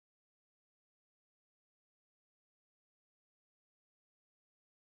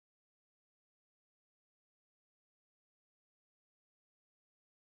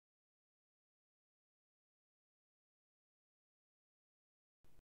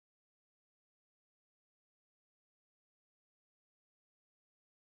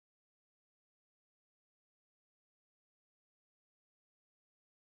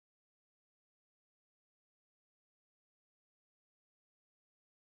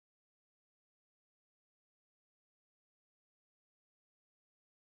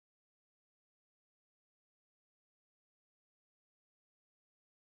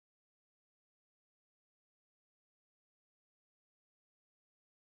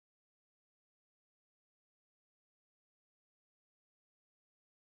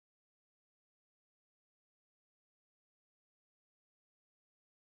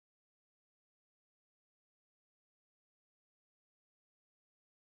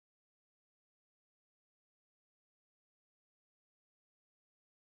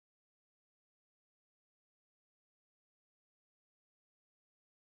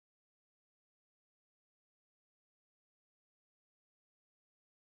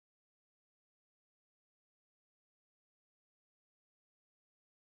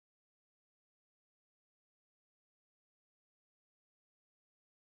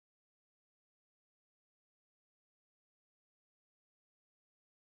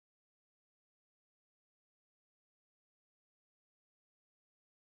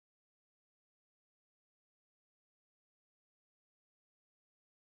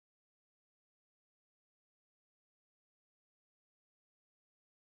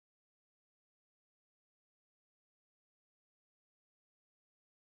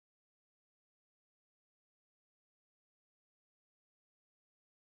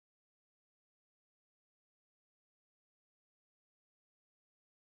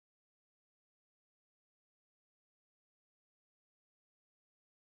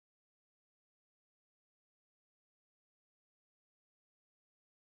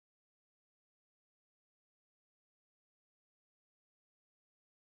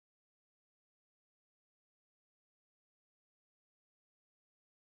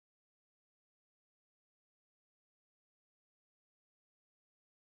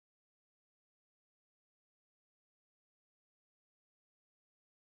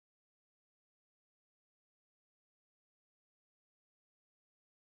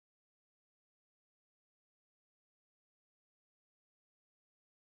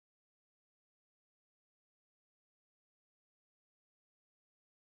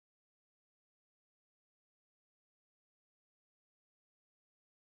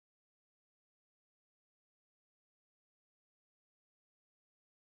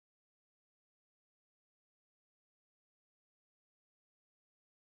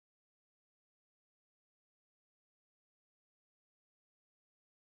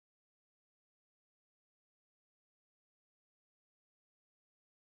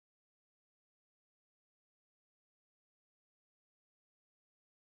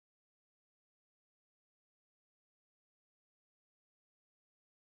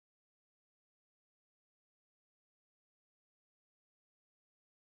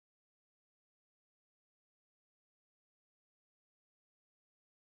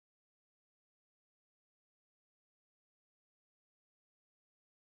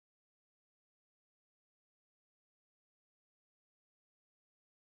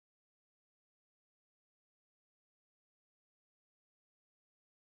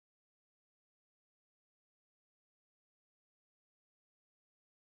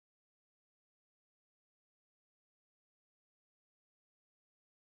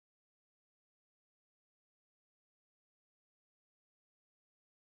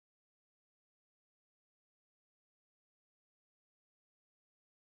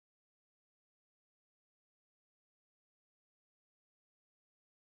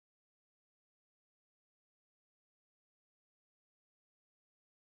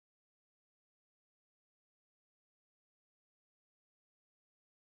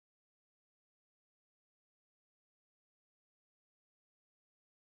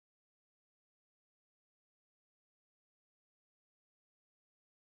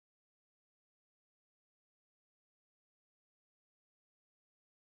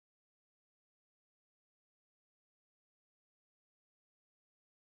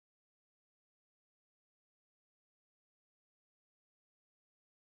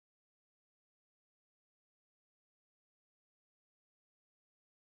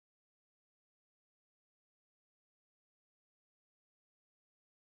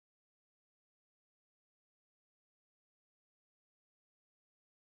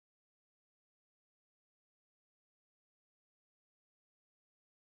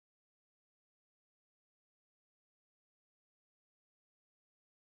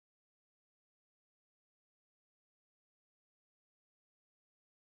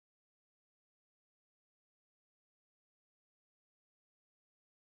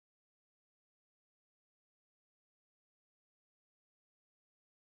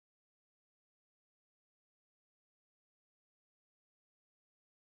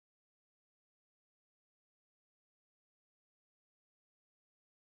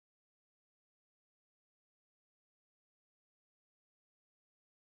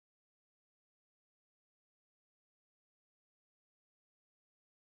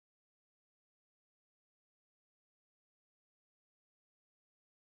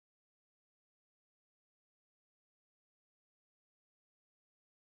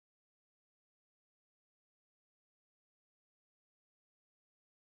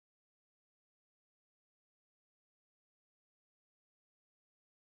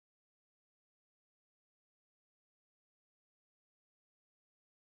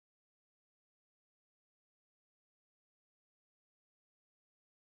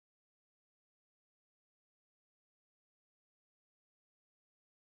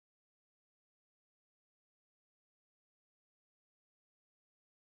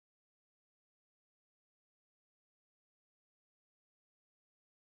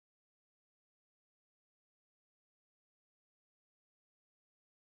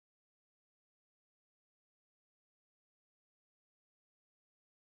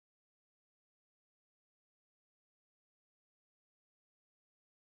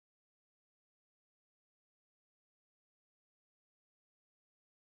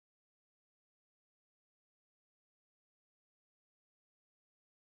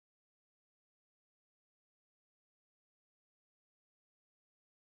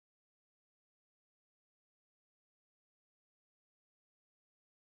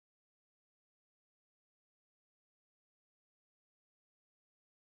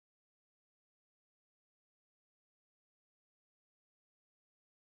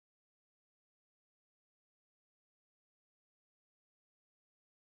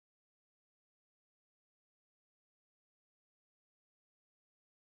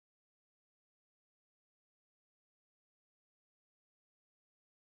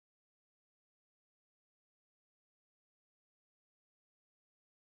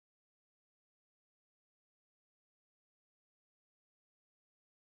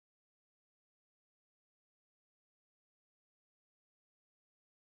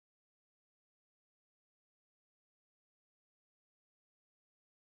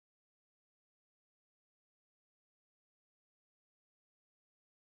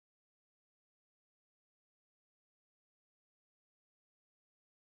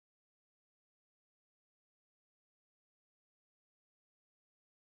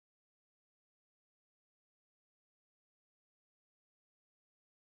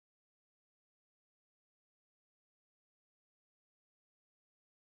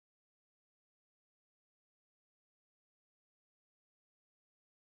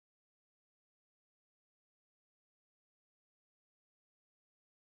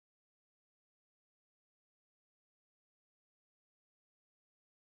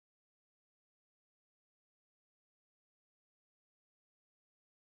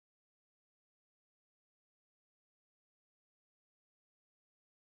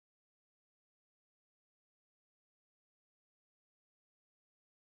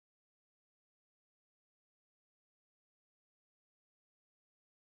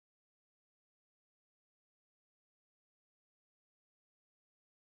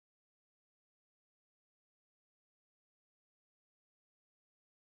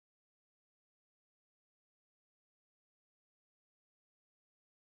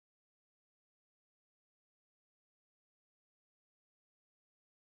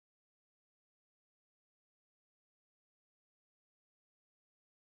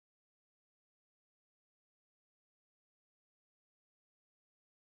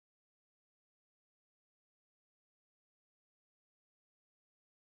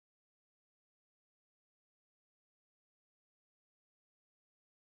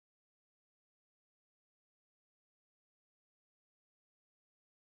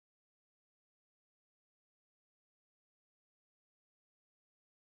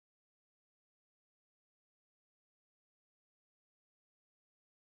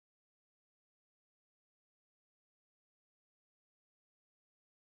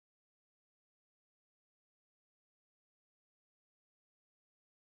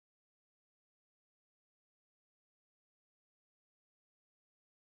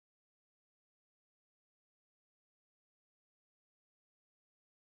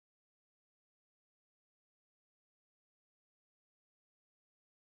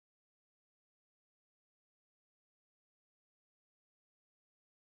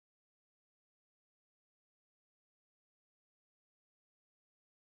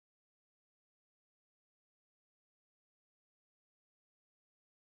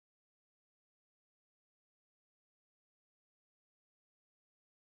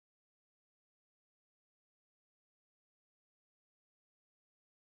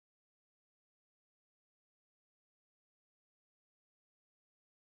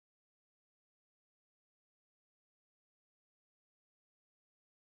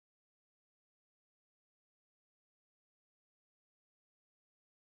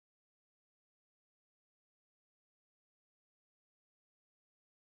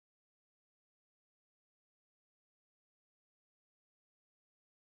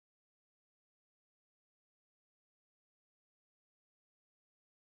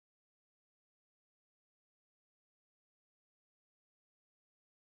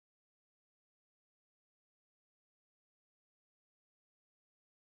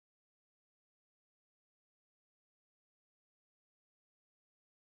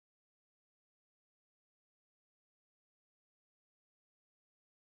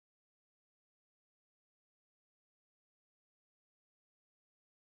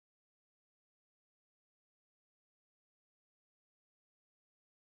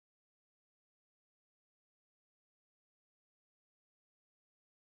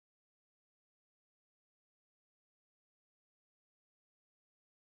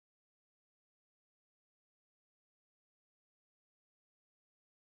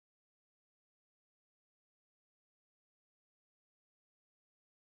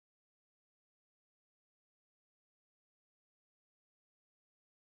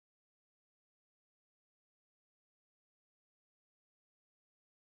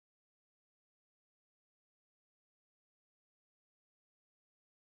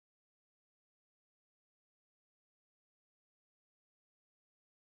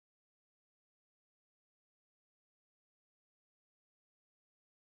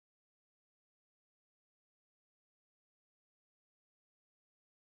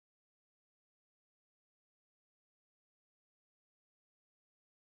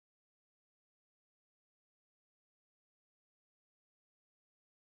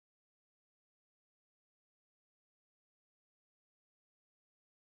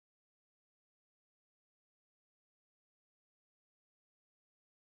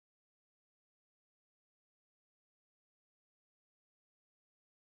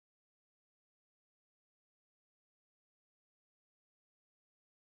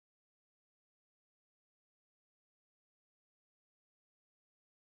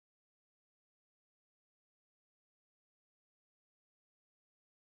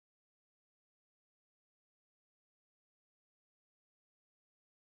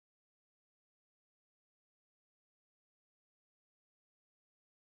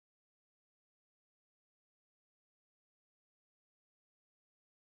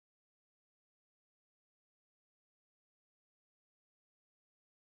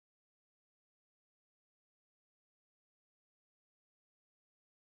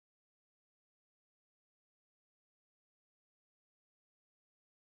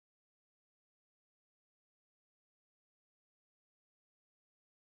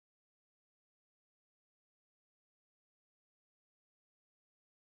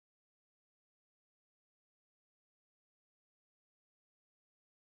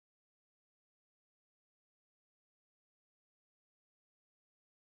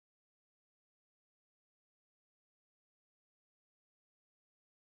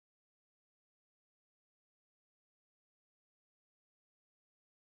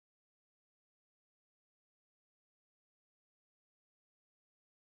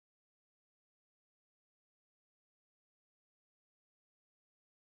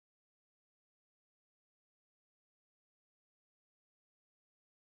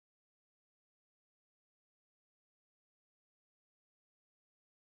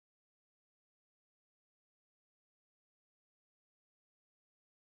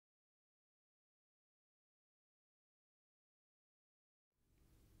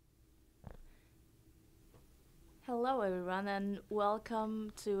Hello, everyone, and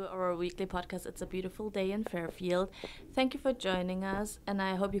welcome to our weekly podcast. It's a beautiful day in Fairfield. Thank you for joining us, and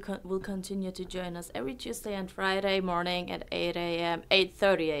I hope you will continue to join us every Tuesday and Friday morning at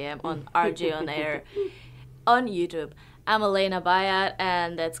 8:30 a.m. on RJ on Air on YouTube. I'm Elena Bayat,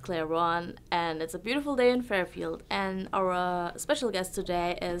 and that's Claire Ron, and it's a beautiful day in Fairfield. And our special guest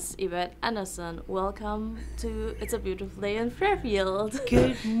today is Yvette Anderson. Welcome to It's a Beautiful Day in Fairfield.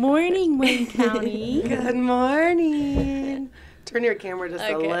 Good morning, Wayne County. Good morning. Turn your camera just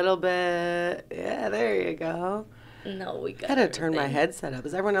a little bit. Yeah, there you go. No, we got I had to turn my headset up.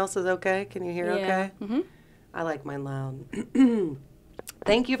 Is everyone else's okay? Can you hear okay? Mm-hmm. I like mine loud.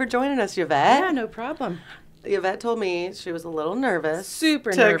 Thank you for joining us, Yvette. Yeah, no problem. Yvette told me she was a little nervous. Super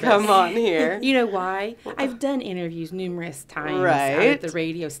to nervous. come on here. You know why? I've done interviews numerous times Right. at the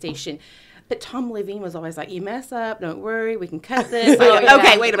radio station. But Tom Levine was always like, you mess up, don't worry, we can cut this.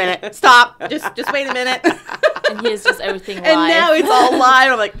 Okay, wait a minute. Stop. Just wait a minute. And here's just everything live. And now it's all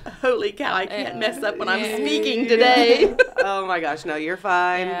live. I'm like, holy cow, I can't mess up when I'm speaking today. Oh my gosh, no, you're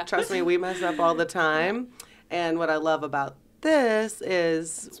fine. Yeah. Trust me, we mess up all the time. And what I love about this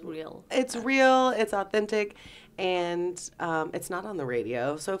is It's real. It's real, it's authentic, and it's not on the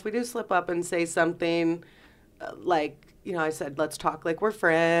radio. So if we do slip up and say something like, you know, I said, let's talk like we're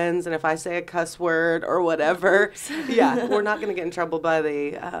friends, and if I say a cuss word or whatever, yeah, we're not going to get in trouble by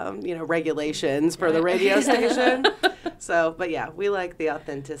the, regulations for the radio station. So, but yeah, we like the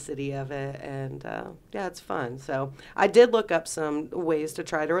authenticity of it, and yeah, it's fun. So I did look up some ways to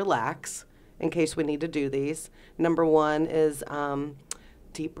try to relax in case we need to do these. Number one is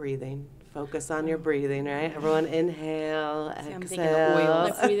deep breathing. Focus on your breathing, right? Everyone inhale, See, I'm exhale. thinking of oils.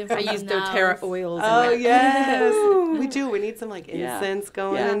 Like breathing from I use the doTERRA nose. oils. Oh, in my- yes. We do. We need some like Yeah. incense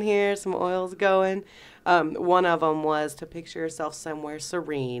going Yeah. in here, some oils going. One of them was to picture yourself somewhere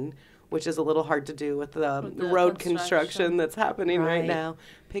serene, which is a little hard to do with the With the road construction. construction that's happening right Right. now.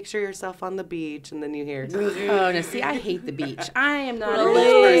 Picture yourself on the beach, and then you hear. Oh, no, see, I hate the beach. I am not a Really?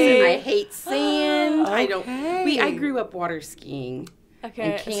 beach person. I hate sand. I don't. Okay. I grew up water skiing.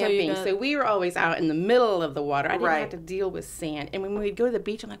 Okay, And so you camping. got- So we were always out in the middle of the water. I didn't Right. have to deal with sand. And when we'd go to the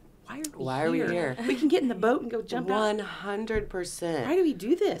beach, I'm like, why are we here? We can get in the boat and go jump out. 100%. Why do we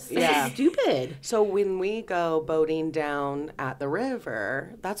do this? This Yeah. is stupid. So when we go boating down at the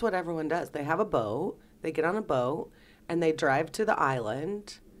river, that's what everyone does. They have a boat, they get on a boat, and they drive to the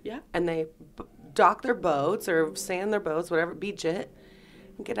island, Yeah. and they dock their boats or sand their boats, whatever, beach it,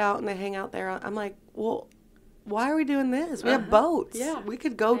 and get out and they hang out there. I'm like, well, why are we doing this? We have boats. Yeah. We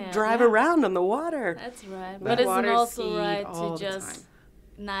could go Yeah. drive Yeah. around on the water. That's right. We But isn't water also ski right all to the just time.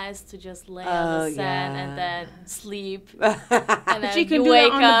 nice to just lay Oh, on the sand yeah. and then sleep and then you can you do that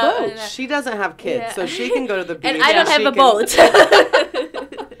wake on the up boat. and then- She doesn't have kids, Yeah. so she can go to the beach. and I don't have She a can- boat.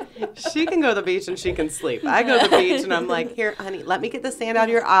 She can go to the beach and she can sleep. I go to the beach and I'm like, here, honey, let me get the sand out of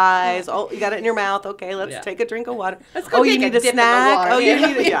your eyes. Oh, you got it in your mouth. Okay, let's Yeah. take a drink of water. Let's go Oh, you take a need a dip in the snack. water. Oh, you Yeah.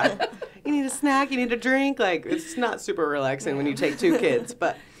 need a, yeah. You need a snack. You need a drink. Like, it's not super relaxing when you take two kids,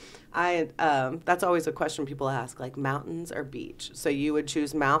 but that's always a question people ask, like mountains or beach. So you would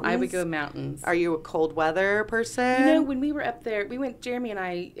choose mountains? I would go mountains. Are you a cold weather person? You know, when we were up there, Jeremy and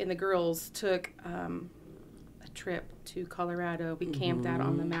I and the girls took a trip to Colorado. We camped out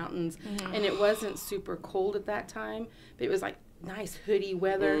on the mountains, and it wasn't super cold at that time, but it was like nice hoodie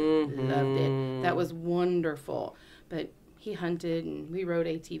weather. Loved it. That was wonderful. But he hunted, and we rode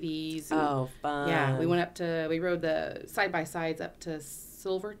ATVs. And Oh, fun. yeah, we rode the side-by-sides up to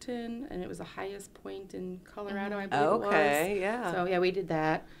Silverton, and it was the highest point in Colorado, I believe it was. Okay, yeah. So, yeah, we did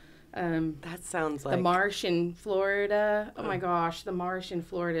that. That sounds like... The marsh in Florida. Oh my gosh, the marsh in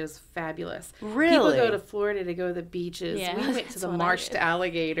Florida is fabulous. Really? People go to Florida to go to the beaches. Yeah, We went to that's the what I marsh did. to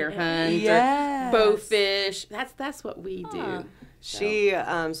alligator hunt Yes. or bowfish. That's what we do. Huh. She,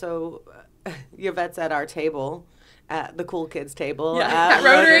 Yvette's at our table, at the cool kids table. Yeah, at at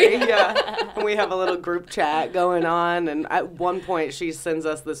Rotary. Yeah. And we have a little group chat going on. And at one point, she sends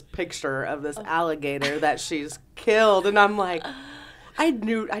us this picture of this alligator that she's killed. And I'm like, I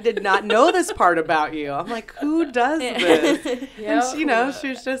did not know this part about you. I'm like, who does this? And she,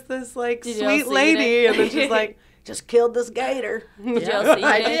 she's just this like Did you all sweet see lady. it? And then she's like, just killed this gator. Did you also eat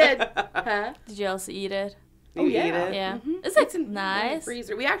I it? did. Huh? Did you also eat it? You eat yeah. it? Yeah. Mhm. Is it It's in the nice?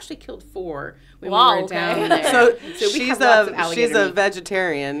 freezer. We actually killed 4 when Wow, we were okay. down there. So, we she's have lots of a alligator meat.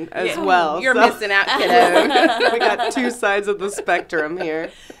 vegetarian as Yeah. well. You're so missing out, kiddo. we got two sides of the spectrum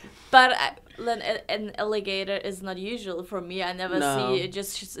here. But an alligator is not usual for me. I never No.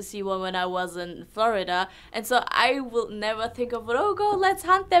 see one when I was in Florida, and so I will never think of go let's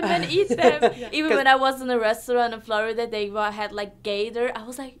hunt them and eat them. Even 'Cause- when I was in a restaurant in Florida, they had like gator. I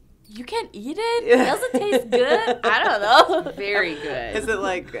was like, you can eat it? Does it taste good? I don't know. Very good. Is it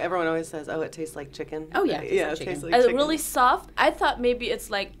like everyone always says? Oh, it tastes like chicken. Oh yeah, It chicken. tastes like Is it chicken. really soft? I thought maybe it's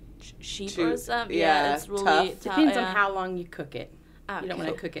like sheep or something. Yeah, it's really tough. tough. Depends on how long you cook it. Okay. You don't want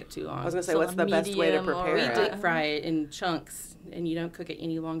to cook it too long. I was gonna say, So what's the best way to medium or prepare We it? deep fry it in chunks, and you don't cook it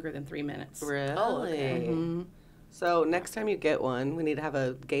any longer than 3 minutes. Really? Oh, okay. Mm-hmm. So next time you get one, we need to have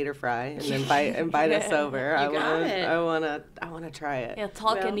a gator fry and invite us over. You got it. I wanna try it. Yeah,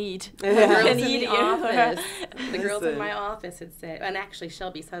 talk Well, and eat. The girls And in eat the it. office, the girls in Listen. my office had said, and actually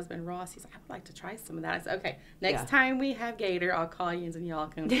Shelby's husband Ross, he's like, I would like to try some of that. I said, okay, next Yeah. time we have gator, I'll call you and y'all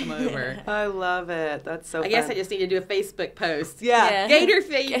can come over. I love it. That's so I guess I fun. just need to do a Facebook post. Yeah. Gator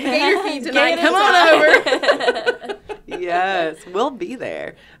feed tonight. Gator Come on over. Yes, we'll be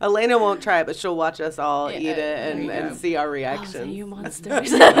there. Elena won't try it, but she'll watch us all Yeah, eat it there you and go. see our Oh, reactions. so you monsters.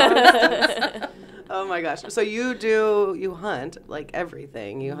 Oh my gosh. So you hunt like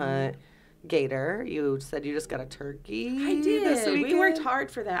everything. You hunt gator. You said you just got a turkey. I this did. We weekend? worked hard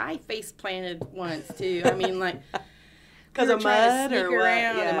for that. I face planted once too. I mean, like, 'Cause we of were trying to mud sneak or what?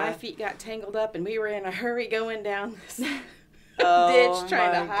 around, and my Yeah. feet got tangled up, and we were in a hurry going down this Oh ditch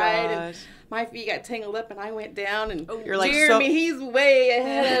trying to my hide. And gosh. my feet got tangled up, and I went down. And You're like, Jeremy, so- he's way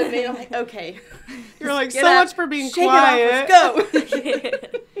ahead of me. I'm like, okay. You're like, Get so up, much for being shake quiet. It off, let's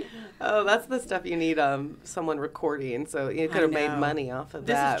go. Oh, that's the stuff you need someone recording. So you could have made know. money off of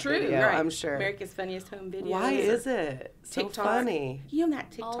This that is true, video, right? I'm sure. America's Funniest Home Videos. Why is it so TikTok. funny? You know that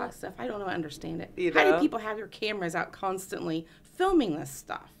TikTok All- stuff? I don't understand it. You How know? do people have their cameras out constantly filming this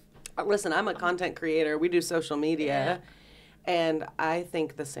stuff? Listen, I'm a content creator. We do social media, and I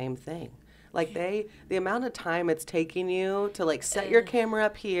think the same thing. Like the amount of time it's taking you to like set your camera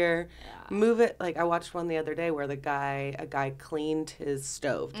up here, move it. Like I watched one the other day where a guy cleaned his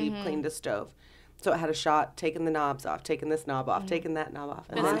stove, deep cleaned his stove. So it had a shot, taking the knobs off, taking this knob off, taking that knob off,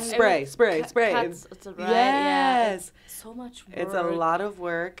 and then Right. spray. Cuts, it's a right, yeah. Yes. It's so much work. It's a lot of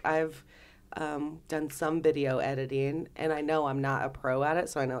work. I've done some video editing, and I know I'm not a pro at it,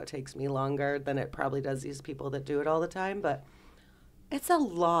 so I know it takes me longer than it probably does these people that do it all the time, but it's a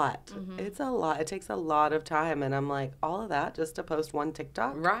lot. It's a lot. It takes a lot of time, and I'm like, all of that just to post one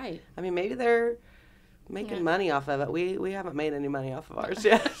TikTok? Right. I mean, maybe they're making money off of it. We haven't made any money off of ours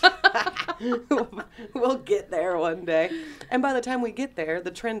yet. We'll get there one day. And by the time we get there,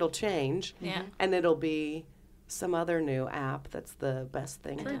 the trend will change. Yeah. And it'll be some other new app that's the best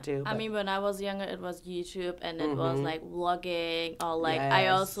thing to do. I but- mean, when I was younger, it was YouTube, and it was like vlogging, or like I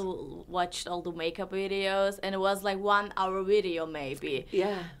Yes. also watched all the makeup videos, and it was like 1 hour video maybe.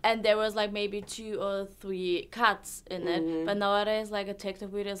 yeah. And there was like maybe 2 or 3 cuts in it. But nowadays, like a TikTok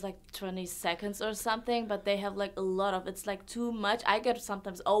video is like 20 seconds or something, but they have like a lot of, it's like too much. I get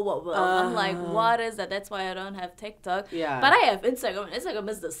sometimes overwhelmed. I'm like, what is that? That's why I don't have TikTok. Yeah. But I have Instagram, and Instagram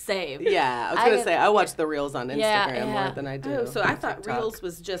is the same. Yeah, I was I going to get- say, I watch the Reels on Instagram Yeah, more yeah. than I do. Oh, so I thought TikTok. Reels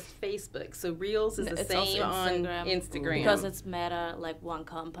was just Facebook. So Reels is No, the it's also same on Instagram. Instagram. Because it's Meta, like one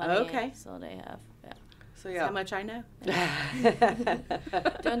company. Okay. So they have, yeah. So That's yeah. how much I know.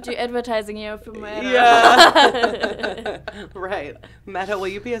 Don't do advertising here for Meta. Yeah. Right. Meta, will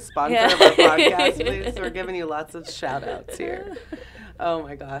you be a sponsor Yeah. of our podcast, please? We're giving you lots of shout outs here. Oh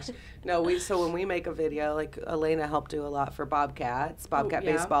my gosh. No, so when we make a video, like Elena helped do a lot for Bobcat yeah.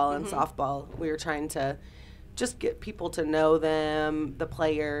 baseball and softball. We were trying to just get people to know them, the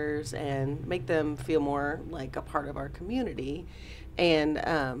players, and make them feel more like a part of our community. And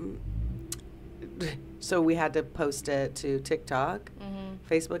so we had to post it to TikTok,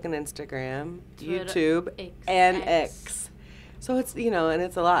 Facebook and Instagram, Twitter, YouTube, X. and X. X. So it's, and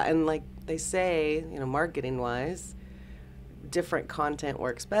it's a lot. And like they say, marketing wise, different content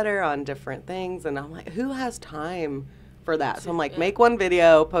works better on different things. And I'm like, who has time for that? So I'm like, make one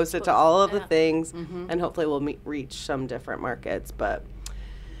video, post it to all of the things, and hopefully we'll reach some different markets. But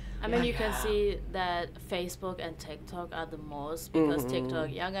I mean, you can see that Facebook and TikTok are the most, because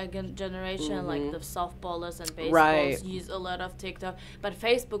TikTok, younger generation, like the softballers and baseballs Right. use a lot of TikTok. But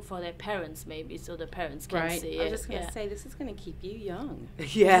Facebook for their parents maybe, so the parents can Right. see I it. was just going to yeah. say, this is going to keep you young.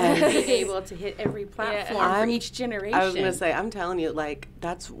 yes. Being able to hit every platform for I'm- each generation. I was going to say, I'm telling you, like,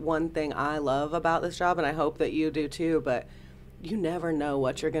 that's one thing I love about this job, and I hope that you do too, but you never know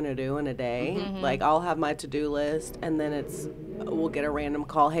what you're going to do in a day. Like, I'll have my to-do list, and then we'll get a random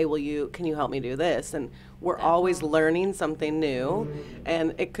call, hey, can you help me do this? And we're always learning something new,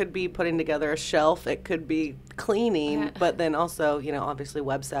 and it could be putting together a shelf, it could be cleaning, but then also, obviously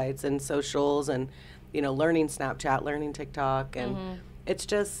websites and socials and, learning Snapchat, learning TikTok, and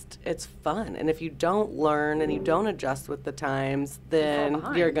it's fun. And if you don't learn and you don't adjust with the times, then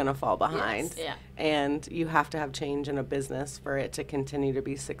you're going to fall behind. Yes. Yeah. And you have to have change in a business for it to continue to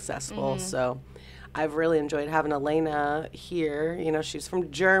be successful. So I've really enjoyed having Elena here. You know, she's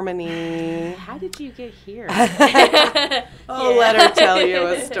from Germany. How did you get here? Let her tell you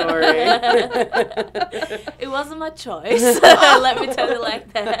a story. It wasn't my choice. Let me tell you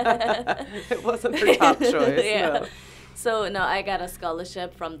like that. It wasn't her top choice. Yeah. No. So, no, I got a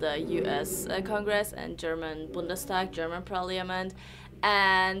scholarship from the U.S. Congress and German Bundestag, German Parliament.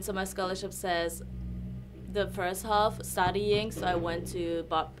 And so my scholarship says the first half studying, so I went to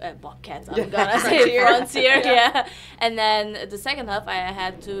Bobcats, I'm gonna say Frontier, yeah. And then the second half I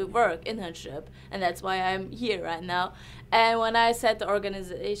had to work, internship, and that's why I'm here right now. And when I said the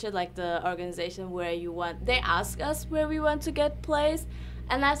organization where you want, they asked us where we want to get placed.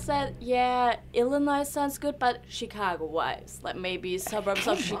 And I said, yeah, Illinois sounds good, but Chicago vibes. Like maybe suburbs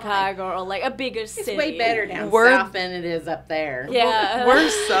of Chicago or like a bigger city. It's way better down south than it is up there. Yeah. We're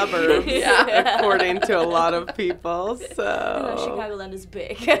suburbs, according to a lot of people. So Chicagoland is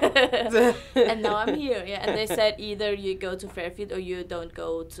big. And now I'm here. Yeah. And they said either you go to Fairfield or you don't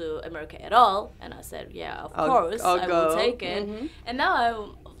go to America at all. And I said, yeah, of course, I will take it. And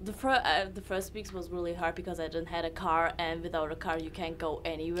now the first weeks was really hard because I didn't have a car, and without a car you can't go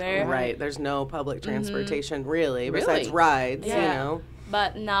anywhere. Right, there's no public transportation really, besides rides, you know.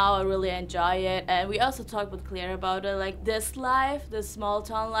 But now I really enjoy it, and we also talked with Claire about it, like this life, this small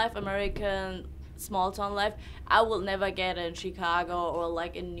town life, American small town life, I will never get in Chicago or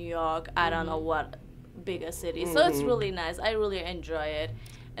like in New York, I don't know what bigger city. So it's really nice. I really enjoy it.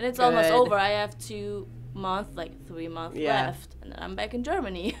 And it's almost over. I have 3 months left, and then I'm back in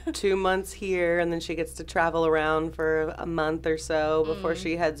Germany. 2 months here, and then she gets to travel around for a month or so before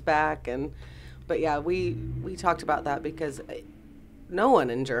she heads back. But yeah, we talked about that because no one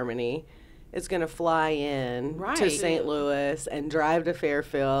in Germany is going to fly in to St. Louis and drive to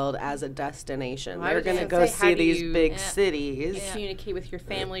Fairfield as a destination. They're going to go see these big cities. Communicate with your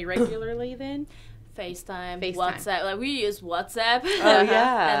family regularly then? FaceTime, WhatsApp. Like we use WhatsApp. Oh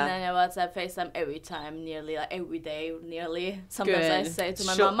yeah. And then WhatsApp, FaceTime every time, nearly like every day, nearly. Sometimes I say to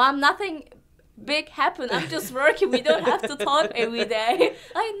my mom, nothing big happened. I'm just working. We don't have to talk every day.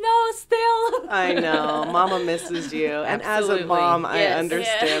 Like no, still. I know, Mama misses you, and as a mom, I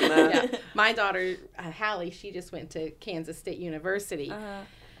understand that. Yeah. My daughter Hallie, she just went to Kansas State University.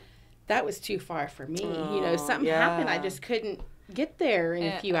 That was too far for me. You know, something happened. I just couldn't get there in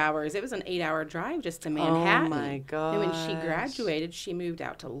a few hours. It was an 8-hour drive just to Manhattan. Oh my god! And when she graduated, she moved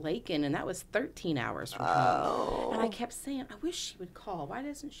out to Lakin, and that was 13 hours from home. And I kept saying, I wish she would call. Why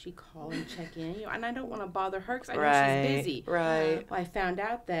doesn't she call and check in? You know, and I don't want to bother her because I know she's busy. Right. Well, I found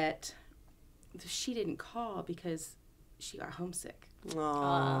out that she didn't call because she got homesick. She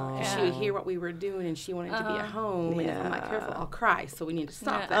would hear what we were doing, and she wanted to be at home. And if I'm not careful, I'll cry. So we need to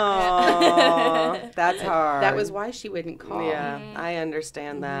stop that. That's hard. That was why she wouldn't call. Yeah, I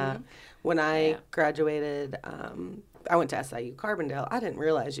understand that. When I graduated, I went to SIU Carbondale. I didn't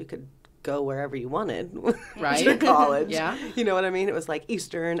realize you could go wherever you wanted to college. You know what I mean? It was like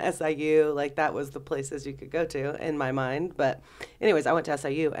Eastern, SIU, like that was the places you could go to in my mind. But anyways, I went to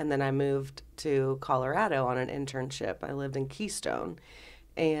SIU, and then I moved to Colorado on an internship. I lived in Keystone,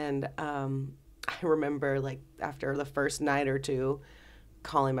 and I remember like after the first night or two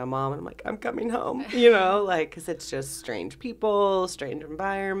calling my mom, and I'm like, I'm coming home, you know, like, because it's just strange people, strange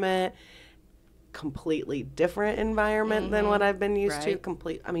environment, completely different environment than what I've been used to.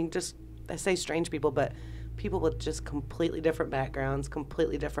 I say strange people, but people with just completely different backgrounds,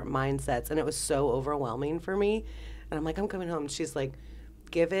 completely different mindsets, and it was so overwhelming for me. And I'm like, I'm coming home. And she's like,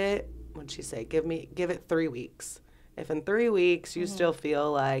 what'd she say? Give it 3 weeks. If in 3 weeks you still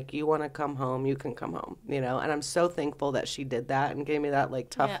feel like you want to come home, you can come home, you know? And I'm so thankful that she did that and gave me that like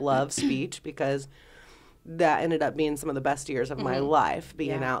tough love speech, because that ended up being some of the best years of my life,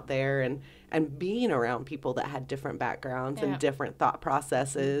 being out there and being around people that had different backgrounds and different thought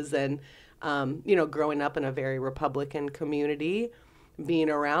processes, and you know, growing up in a very Republican community, being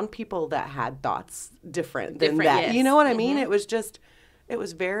around people that had thoughts different than that. Yes. You know what I mean? It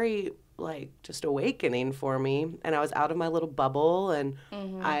was very like just awakening for me, and I was out of my little bubble, and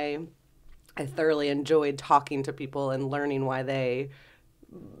I thoroughly enjoyed talking to people and learning why they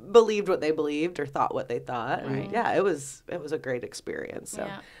believed what they believed or thought what they thought. Right. And yeah, it was a great experience. So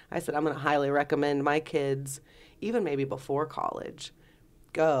I said, I'm going to highly recommend my kids, even maybe before college,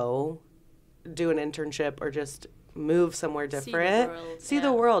 go do an internship or just move somewhere different. See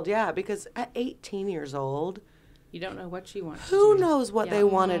the world, yeah, because at 18 years old, You don't know what you want to Who do. knows what Yeah. they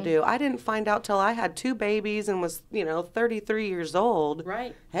want to do? I didn't find out till I had 2 babies and was, 33 years old.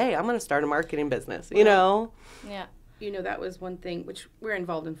 Right. Hey, I'm going to start a marketing business, you know? Yeah. That was one thing, which we're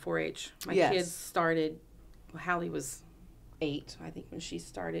involved in 4-H. My Yes. kids started, Hallie was 8, I think, when she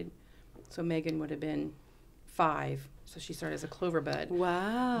started. So Megan would have been 5. So she started as a clover bud.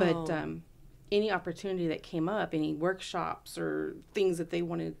 Wow. But any opportunity that came up, any workshops or things that they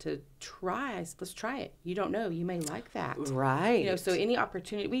wanted to try, I said, let's try it. You don't know. You may like that. Right. So any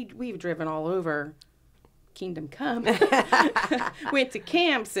opportunity, we've driven all over Kingdom Come. Went to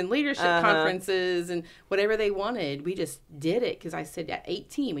camps and leadership conferences and whatever they wanted. We just did it because I said at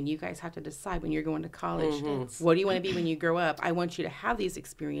 18, when you guys have to decide when you're going to college, what do you want to be when you grow up? I want you to have these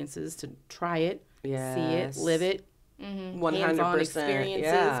experiences, to try it, see it, live it, 100%. hands-on experiences.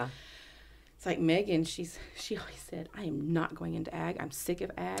 Yeah. It's like Megan, she always said, I am not going into ag. I'm sick of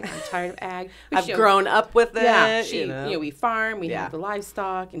ag. I'm tired of ag. I've grown up with it. Yeah, we farm, we have the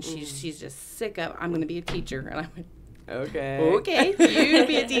livestock, and she's just sick of, I'm going to be a teacher. And I went, okay, you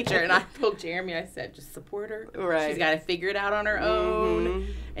be a teacher. And I told Jeremy, I said, just support her. Right. She's got to figure it out on her own.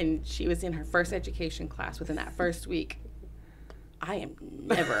 And she was in her first education class within that first week. I am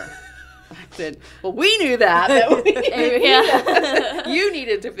never... I said, well, we knew that. You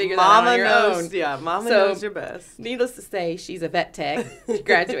needed to figure that out on your own. Yeah, Mama knows your best. Needless to say, she's a vet tech. She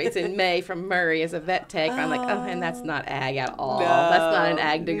graduates in May from Murray as a vet tech. I'm like, and that's not ag at all. No. That's not an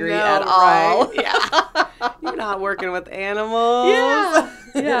ag degree at all. Right? Yeah. You're not working with animals.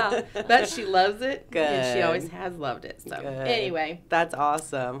 Yeah. But she loves it. Good. And she always has loved it. So anyway. That's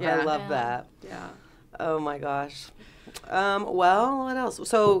awesome. Yeah. I love that. Yeah. Oh, my gosh. Well, what else?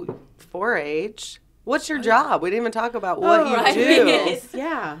 So, 4-H. What's your job? We didn't even talk about what you do.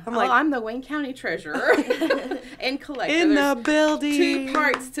 Yeah. I'm I'm the Wayne County treasurer and collector. In There's the building. 2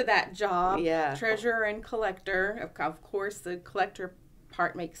 parts to that job. Yeah. Treasurer and collector. Of course, the collector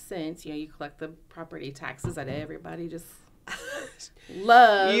part makes sense. You collect the property taxes that everybody just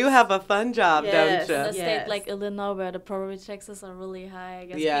loves. You have a fun job, Yes. don't In a you? state like Illinois where the property taxes are really high, I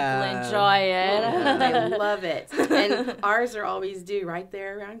guess Yeah. people enjoy it. I love it. And ours are always due right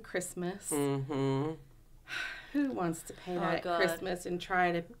there around Christmas. Mm-hmm. Who wants to pay that at God. Christmas and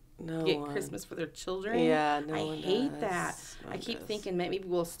try to No get one. Christmas for their children? Yeah, no I one hate does. that. No I one keep does. thinking maybe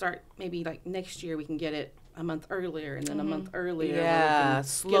we'll start, like next year we can get it a month earlier and then a month earlier. where we Yeah, can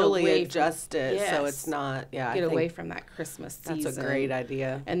slowly get away adjust it so Yes. it's not, I get away think from that Christmas season. that's a great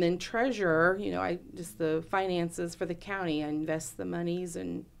idea. And then treasurer, I just the finances for the county. I invest the monies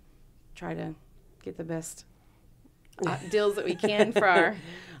and try to get the best deals that we can for our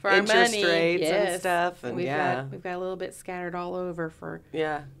Interest money. rates and Yes. stuff, and we've got a little bit scattered all over for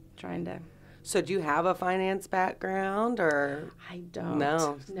Yeah. trying to. So do you have a finance background or I don't.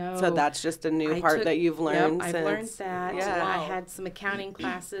 no? No. So that's just a new part that you've learned I've since. learned that. Yeah. I had some accounting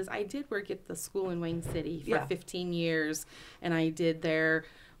classes. I did work at the school in Wayne City for Yeah. 15 years, and I did their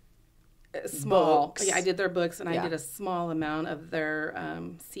small. Books. Yeah, I did their books, and Yeah. I did a small amount of their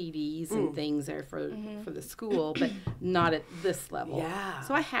CDs and things there for the school, but not at this level. Yeah.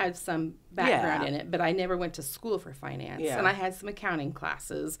 So I had some background Yeah. in it, but I never went to school for finance. Yeah. And I had some accounting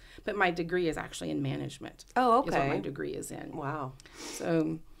classes, but my degree is actually in management. Oh, Is what my okay. degree is in. Wow.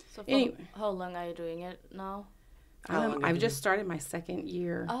 So So Anyway. how long are you doing it now? How long have I've you- just started my second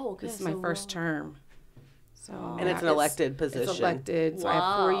year. Oh, okay, This is my so first term. So And it's an elected position. It's elected, so I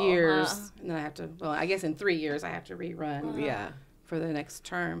have 4 Wow, years, huh. and then I have to. Well, I guess in 3 years I have to rerun Yeah. for the next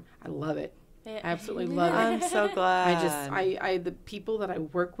term. I love it. Yeah. I absolutely love it. I'm so glad. The people that I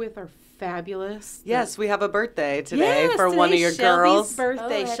work with are fabulous. Yes, we have a birthday today Yes, for one of today's your Shelby's girls.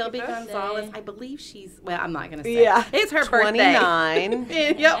 birthday. Oh, happy Shelby birthday. Gonzalez. I believe she's. Well, I'm not gonna say. Yeah. It's her birthday. 29.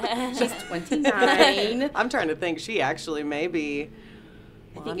 Yep. She's 29. I'm trying to think. She actually may be.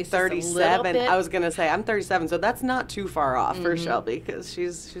 I Well, think I'm it's just a little 37. bit- I was gonna say I'm 37, so that's not too far off for Shelby because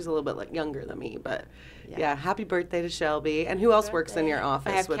she's a little bit like younger than me. But yeah, happy birthday to Shelby. And who else works in your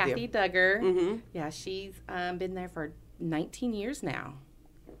office I have with Kathy you? Duggar. Mm-hmm. Yeah, she's been there for 19 years now.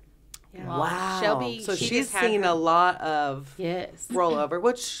 Yeah. Wow. Shelby. So she she's just had seen her- a lot of Yes. rollover,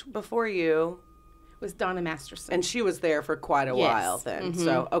 which before you, Was Donna Masterson. and she was there for quite a Yes. while then.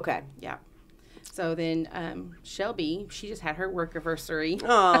 So okay. Yeah. So then Shelby, she just had her work anniversary. Oh,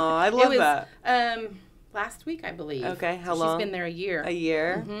 I love it was, that. Last week, I believe. Okay, how So long? She's been there a year. A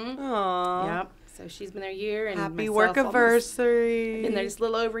year. Aw. Yep. So she's been there a year. And Happy myself work almost- anniversary. Been there just a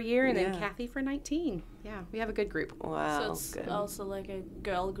little over a year, and then Yeah. Kathy for 19. Yeah, we have a good group. Wow. So it's good. also like a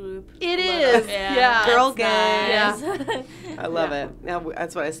girl group. It Little- is, yeah. Girl that's gang. nice. I love it. Now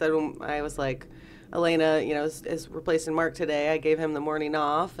that's what I said when I was like, Elena, is replacing Mark today. I gave him the morning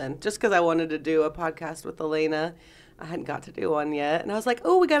off, and just because I wanted to do a podcast with Elena, I hadn't got to do one yet, and I was like,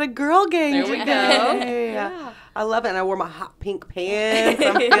 "Oh, we got a girl gang There we today." go. Yeah. I love it. And I wore my hot pink pants.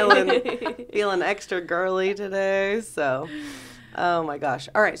 I'm feeling extra girly today. So, oh my gosh.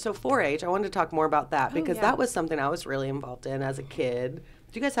 All right. So 4-H, I wanted to talk more about that because that was something I was really involved in as a kid.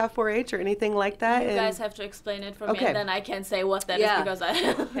 Do you guys have 4-H or anything like that? You guys have to explain it for me, and then I can say what that is because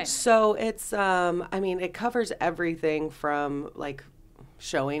I. So it's, it covers everything from like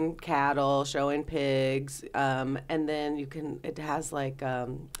showing cattle, showing pigs, and then it has like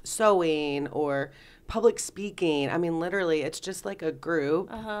sewing or public speaking. I mean, literally, it's just like a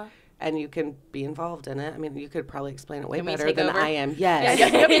group. And you can be involved in it. I mean, you could probably explain it way better than I am. Yes. Yeah,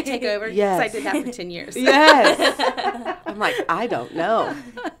 you want me to take over? Yes. I did that for 10 years. Yes. I'm like, I don't know.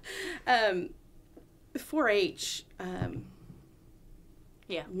 4-H,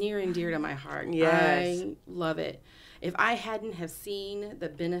 near and dear to my heart. Yes. I love it. If I hadn't have seen the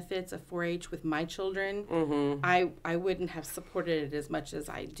benefits of 4-H with my children, I wouldn't have supported it as much as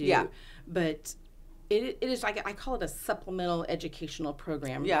I do. Yeah. But it is like, I call it a supplemental educational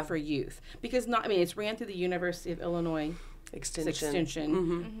program for youth, because it's ran through the University of Illinois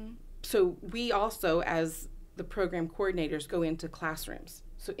Extension. So we also, as the program coordinators, go into classrooms.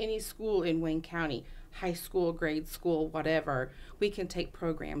 So any school in Wayne County, high school, grade school, whatever, we can take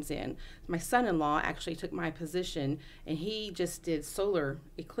programs in. My son-in-law actually took my position, and he just did solar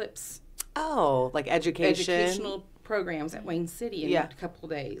eclipse. Oh, like Educational programs at Wayne City in a couple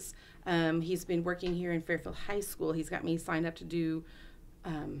days. He's been working here in Fairfield High School. He's got me signed up to do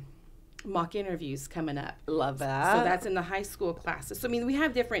mock interviews coming up. Love that. So that's in the high school classes. So, we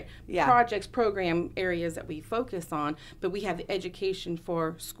have different projects, program areas that we focus on, but we have the education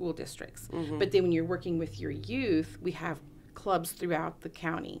for school districts. But then when you're working with your youth, we have clubs throughout the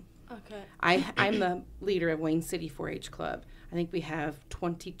county. Okay. I'm the leader of Wayne City 4-H Club. I think we have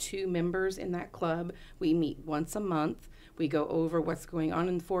 22 members in that club. We meet once a month. We go over what's going on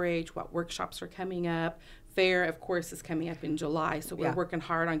in 4-H, what workshops are coming up. Fair, of course, is coming up in July, so we're working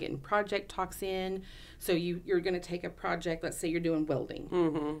hard on getting project talks in. So you're going to take a project, let's say you're doing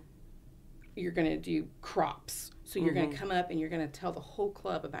welding. You're going to do crops. So you're going to come up and you're going to tell the whole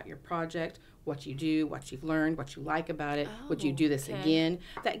club about your project, what you do, what you've learned, what you like about it, would you do this again?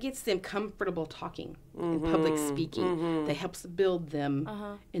 That gets them comfortable talking in public speaking. That helps build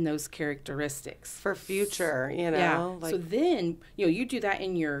them in those characteristics. For future, Yeah. Like, so then, you do that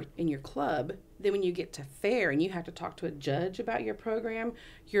in your club. Then when you get to fair and you have to talk to a judge about your program,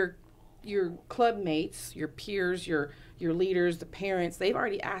 your club mates, your peers, your leaders, the parents, they've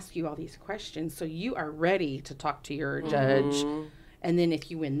already asked you all these questions, so you are ready to talk to your judge. And then if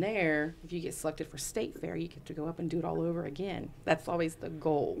you win there, if you get selected for state fair, you get to go up and do it all over again. That's always the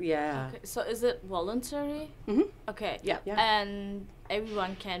goal. Yeah. Okay, so is it voluntary? Okay. Yeah. And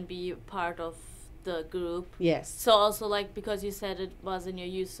everyone can be part of the group. Yes. So also because you said it was in your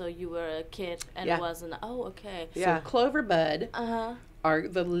youth, so you were a kid and it wasn't. Oh, okay. Yeah. So Clover Bud are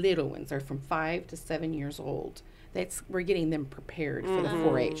the little ones. They're from 5 to 7 years old. We're getting them prepared for the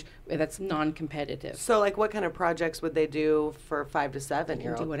 4-H. That's non-competitive. So, like, what kind of projects would they do for 5 to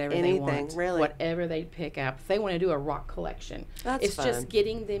 7-year-olds? Do whatever Anything, they want. really? Whatever they pick up. If they want to do a rock collection, it's fun. just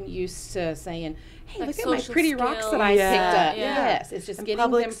getting them used to saying, "Hey, Like look at my pretty social rocks skills. that I picked up." Yeah. Yes, it's just And getting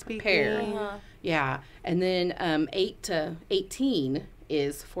public them speaking. prepared. Yeah, and then 8 to 18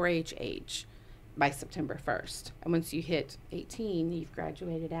 is 4-H age by September 1st. And once you hit 18, you've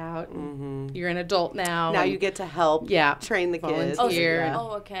graduated out. And you're an adult now. Now and you get to help train the kids. Volunteer.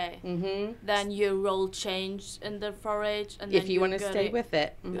 Okay. Then your role changed in the 4-H, and if then you want to gonna stay with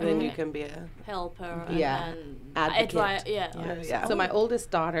it. Then you can be a helper. Yeah. And Advocate. Yeah. So my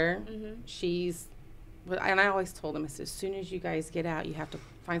oldest daughter, and I always told them, I said, as soon as you guys get out, you have to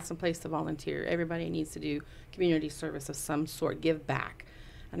find some place to volunteer. Everybody needs to do community service of some sort, give back.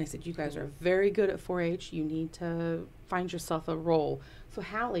 And I said, you guys are very good at 4-H. You need to find yourself a role. So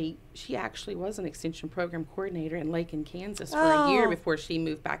Hallie, she actually was an extension program coordinator in Lake, Kansas for a year before she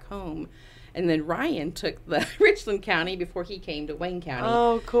moved back home. And then Ryan took the Richland County before he came to Wayne County.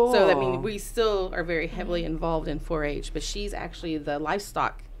 Oh, cool. So, we still are very heavily involved in 4-H, but she's actually the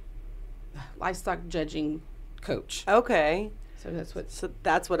livestock judging coach. Okay. So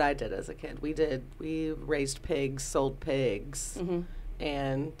that's what I did as a kid. We raised pigs, sold pigs.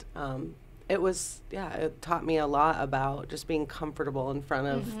 And it taught me a lot about just being comfortable in front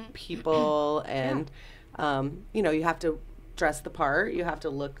of people. And, you have to dress the part. You have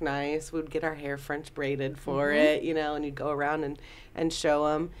to look nice. We'd get our hair French braided for it, and you'd go around and show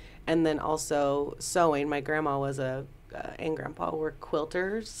them. And then also sewing. My grandma was and grandpa were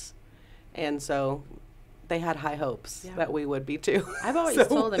quilters. And so they had high hopes that we would be too. I've always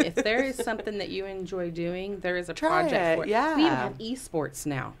told them, if there is something that you enjoy doing, there is a project for it. Yeah. We even have esports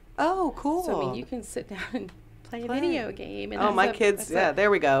now. Oh, cool. So, I mean, you can sit down and play a video game. And my kids, there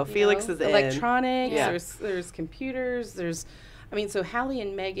we go. Felix is in. Electronics, there's computers, so Hallie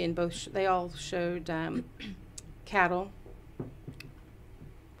and Megan they all showed cattle,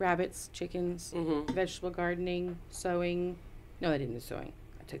 rabbits, chickens, vegetable gardening, sewing. No, they didn't do sewing.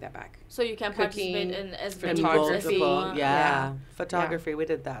 I take that back. So you can participate in as many photography. Photography. We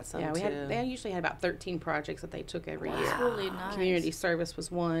did that some too. They usually had about 13 projects that they took every year. That's really nice. Community service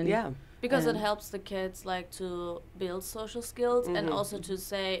was one. Yeah. Because it helps the kids to build social skills and also to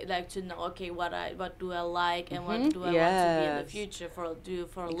say to know, okay, what do I like and what do I want to be in the future for a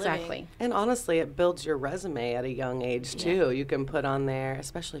living. Exactly. And honestly, it builds your resume at a young age too. You can put on there,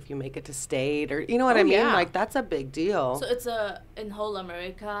 especially if you make it to state or you know what I mean. Yeah. Like that's a big deal. So it's in whole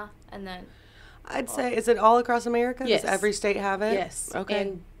America, and then I'd say, is it all across America? Yes. Does every state have it? Yes. Okay.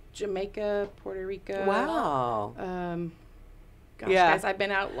 And Jamaica, Puerto Rico. Wow. Gosh, guys, I've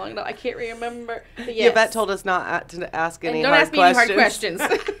been out long enough. I can't remember. But yes. Yvette told us not to ask any don't hard ask me questions. any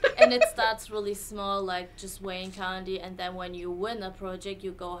hard questions. And it starts really small, like just Wayne County, and then when you win a project,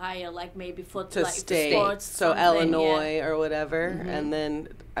 you go higher, like maybe to state. Sports, so Illinois or whatever, and then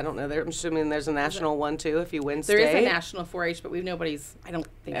I don't know. I'm assuming there's a national one too if you win state. There is a national 4-H, but nobody's. I don't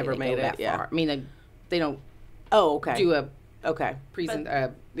think ever made it that far. I mean, they don't. Oh, okay. Do a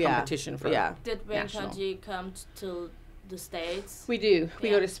competition for Did Wayne national. County come to the States? We do. We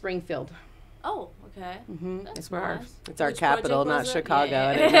go to Springfield. Oh, okay. That's where nice. It's our Which capital, project not was it? Chicago. Yeah.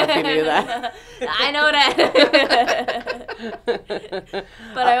 I didn't know if you knew that. I know that.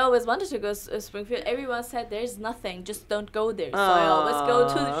 But I always wanted to go to Springfield. Everyone said there's nothing, just don't go there. So I always go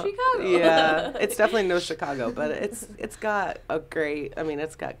to Chicago. Yeah, it's definitely no Chicago, but it's got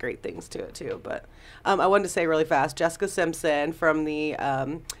it's got great things to it too. But I wanted to say really fast, Jessica Simpson from the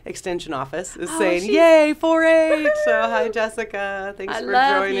extension office is saying, "Yay, 4-H!" So hi, Jessica. Thanks for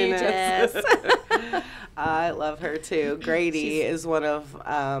joining us. Jess. I love her too. Grady is one of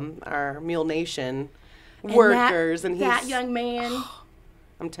our Mule Nation workers, and that young man.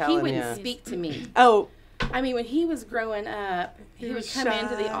 I'm telling you, he wouldn't speak to me. Oh. I mean, when he was growing up, he would come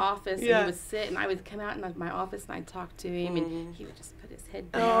into the office and he would sit, and I would come out in my office and I'd talk to him, and he would just put his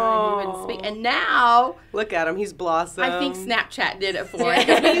head down and he wouldn't speak. And now, look at him, he's blossomed. I think Snapchat did it for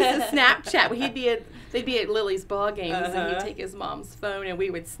him. We used to Snapchat. They'd be at Lily's ball games, and he'd take his mom's phone, and we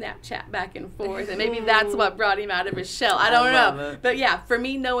would Snapchat back and forth, and maybe that's what brought him out of his shell. I don't know. But yeah, for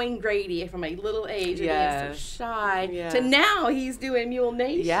me, knowing Grady from a little age and being so shy, to now he's doing Mule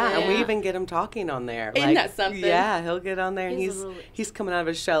Nation. Yeah, and we even get him talking on there. Isn't that something? Yeah, he'll get on there, and he's coming out of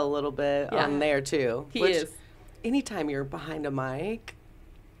his shell a little bit on there too. He is. Anytime you're behind a mic,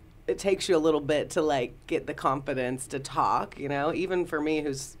 it takes you a little bit to get the confidence to talk. Even for me,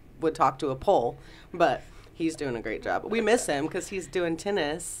 would talk to a pole, but he's doing a great job. We miss him because he's doing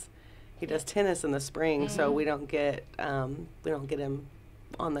tennis. He does tennis in the spring, so we don't get him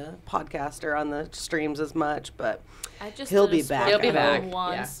on the podcast or on the streams as much. But he'll be back. He'll be back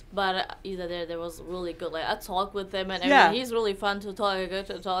once, but either there was really good. I talked with him, and he's really fun to talk. Good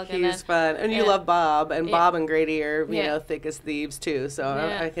to talk. He's fun, and you love Bob, and Bob and Grady are thick as thieves too. So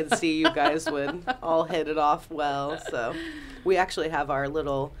I can see you guys would all hit it off well. So we actually have our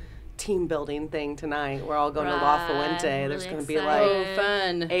little team building thing tonight. We're all going to La Fuente. Really There's going to be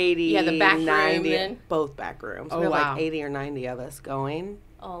fun. 80, the back 90, room, both back rooms. Oh, we have wow. 80 or 90 of us going.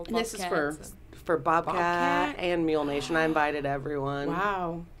 Oh, and this is for Bobcat and Mule Nation. I invited everyone.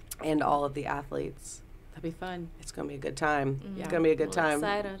 Wow. And all of the athletes. That'd be fun. It's going to be a good time. Yeah. It's going to be a good time.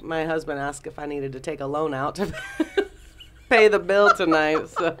 Excited. My husband asked if I needed to take a loan out to pay the bill tonight,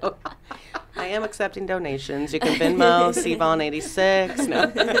 so I am accepting donations. You can Venmo, Cvon86. No.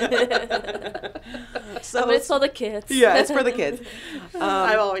 So it's for the kids. Yeah, it's for the kids.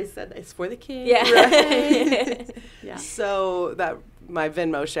 I've always said that. It's for the kids. Yeah. Right? Yeah. So my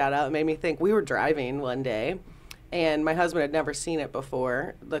Venmo shout out made me think. We were driving one day, and my husband had never seen it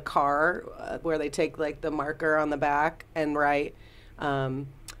before. The car where they take the marker on the back and write,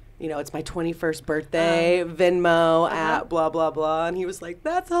 it's my 21st birthday, Venmo at blah, blah, blah. And he was like,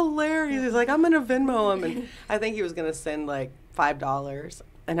 that's hilarious. He's like, I'm going to Venmo him. And I think he was going to send $5.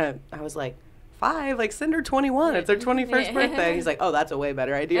 And I was like, 5. Like, send her 21. It's her 21st birthday. He's like, oh, that's a way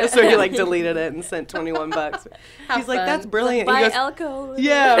better idea. So he, like, deleted it and sent $21. He's like, that's brilliant. Buy He goes, alcohol.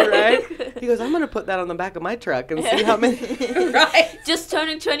 yeah, right? He goes, I'm going to put that on the back of my truck and see how many. Right. Just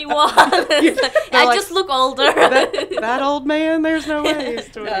turning 21. I just look older. That old man, there's no way he's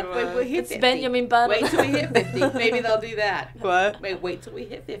 21. It's Benjamin Button. Wait till we hit 50. Maybe they'll do that. What? Wait till we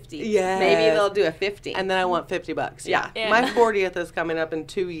hit 50. Yeah. Maybe they'll do a 50. And then I want $50. Yeah. My 40th is coming up in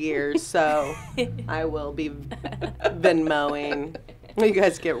 2 years, so I will be Venmoing. You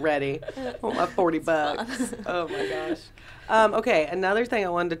guys get ready. I want my $40. Oh my gosh. Okay, another thing I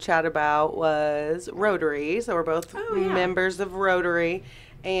wanted to chat about was Rotary. So we're both members of Rotary,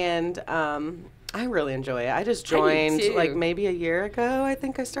 and I really enjoy it. I just joined like maybe a year ago. I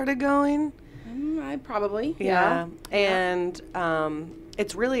think I started going. I probably. Yeah. And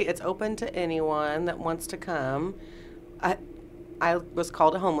it's open to anyone that wants to come. I was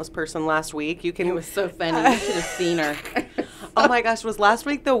called a homeless person last week. You can. It was so funny. You should have seen her. Oh my gosh! Was last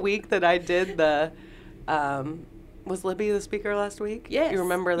week the week that I did the? Was Libby the speaker last week? Yes. You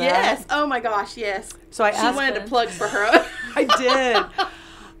remember that? Yes. Oh my gosh. Yes. So She wanted to plug for her. I did.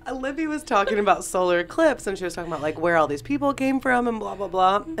 Libby was talking about solar eclipse, and she was talking about like where all these people came from and blah blah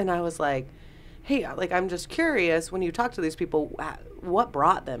blah. And I was like, hey, like I'm just curious when you talk to these people, what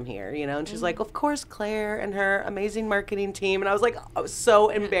brought them here, you know? And she's like, of course, Claire and her amazing marketing team. And I was like, I was so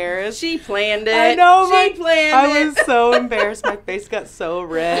embarrassed. She planned it. I know. She planned it. I was so embarrassed. My face got so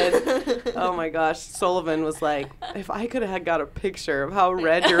red. Oh my gosh. Sullivan was like, if I could have got a picture of how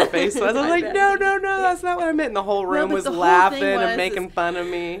red your face was. I was like, no, that's not what I meant. And the whole room was laughing and making fun of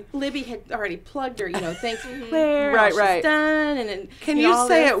me. Libby had already plugged her, thanks Claire. Right. She's done. And can you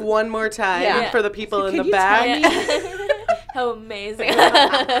say it one more time for the people in the back? How amazing.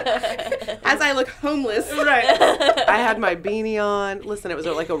 As I look homeless. Right. I had my beanie on. Listen, it was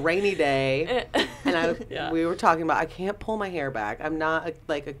like a rainy day. And we were talking about I can't pull my hair back. I'm not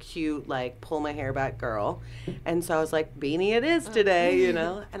like a cute, like, pull my hair back girl. And so I was like, beanie it is today,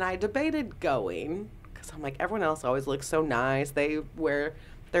 And I debated going because I'm like, everyone else always looks so nice. They wear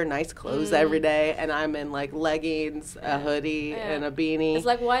their nice clothes every day, and I'm in like leggings, a hoodie, and a beanie. It's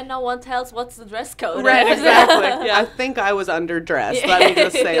like, why no one tells what's the dress code? Right, exactly. I think I was underdressed. Let me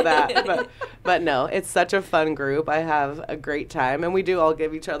just say that. But no, it's such a fun group. I have a great time, and we do all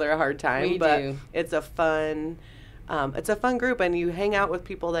give each other a hard time. But it's a fun group, and you hang out with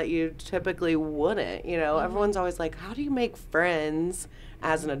people that you typically wouldn't. Everyone's always like, how do you make friends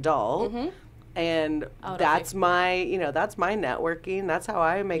as an adult? And that's my networking. That's how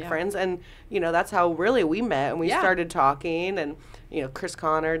I make friends. And, that's how really we met. And we started talking. And, Chris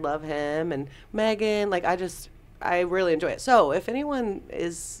Connor, love him. And Megan, like, I really enjoy it. So if anyone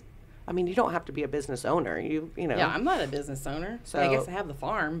is, you don't have to be a business owner. You know. Yeah, I'm not a business owner. So I guess I have the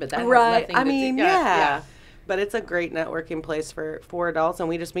farm, but that has right. nothing to But it's a great networking place for adults. And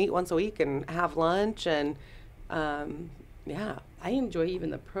we just meet once a week and have lunch. And, I enjoy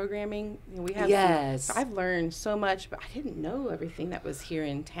even the programming. We have I've learned so much, but I didn't know everything that was here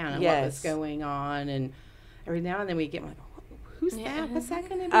in town and what was going on. And every now and then we get like, who's that? What's that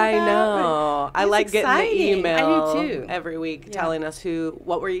going to be I about? know. I like getting the email I do too. every week telling us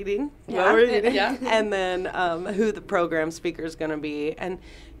what we're eating, Yeah. and then who the program speaker is going to be. And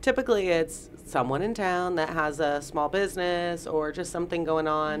typically it's someone in town that has a small business or just something going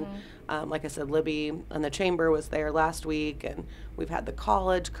on. Like I said, Libby and the chamber was there last week, and we've had the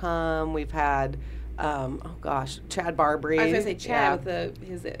college come. We've had, Chad Barbary. I was going to say Chad with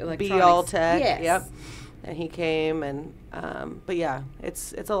his electronics. Be All Tech. Yes. Yep. And he came, and but yeah,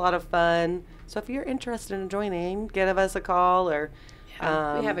 it's a lot of fun. So if you're interested in joining, give us a call or. We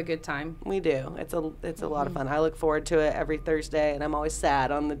have a good time. We do. It's a lot of fun. I look forward to it every Thursday, and I'm always sad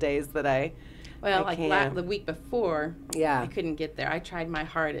on the days that I. Well, the week before, I couldn't get there. I tried my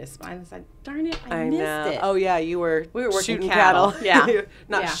hardest, but I was like, darn it, I missed it. Oh, yeah, we were working shooting cattle. Yeah.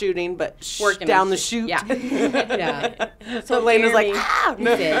 Not shooting, but working down the chute. Yeah. Yeah. So Lane was like, he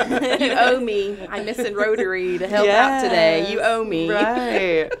said, you owe me. I'm missing Rotary to help out today. You owe me.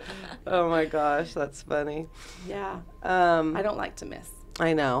 Right. Oh, my gosh, that's funny. Yeah. I don't like to miss.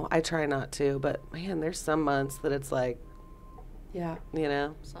 I know. I try not to, but, man, there's some months that it's like,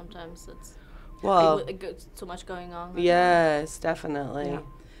 Sometimes it's... Well, so much going on. Yes, definitely.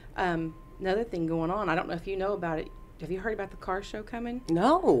 Yeah. Another thing going on, I don't know if you know about it. Have you heard about the car show coming?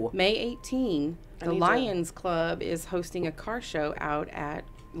 No. May 18, the Lions Club is hosting a car show out at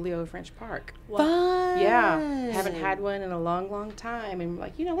Leo French Park. Fun. Yeah, haven't had one in a long time, and we're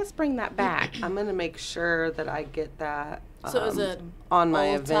like, let's bring that back. I'm gonna make sure that I get that. So is it on my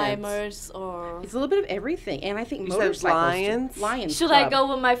old events? timers or? It's a little bit of everything, and I think You said motorcycles. Lions? Lions. Should Club. I go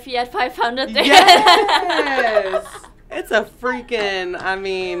with my Fiat 500 there? Yes. It's a freaking, I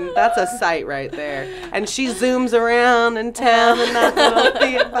mean, that's a sight right there. And she zooms around in town in that little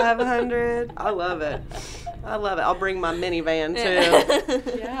Fiat 500. I love it. I love it. I'll bring my minivan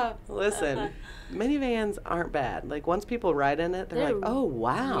too. Yeah. Listen, minivans aren't bad. Like once people ride in it, they're like, oh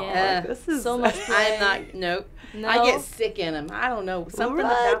wow, Yeah. like, this is So much I'm not. Nope. No? I get sick in them. I don't know something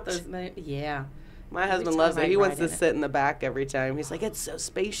about those. Yeah. My husband time loves it. I He wants ride to in it. sit in the back every time. He's like, it's so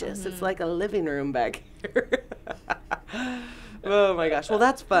spacious. It's like a living room back here. Oh my gosh. Well,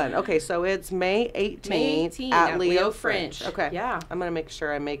 that's fun. Okay, so it's May 18th, May 18th at at Leo Leo French. French. Okay. Yeah. I'm gonna make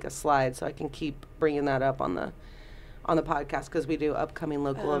sure I make a slide so I can keep bringing that up on the podcast because we do upcoming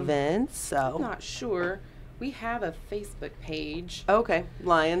local events. So I'm not sure. We have a Facebook page. okay,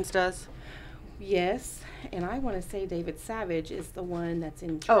 Lions does. Yes, and I want to say David Savage is the one that's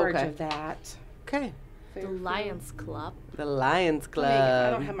in charge okay. of that. Okay. The Lions Club. The Lions Club. I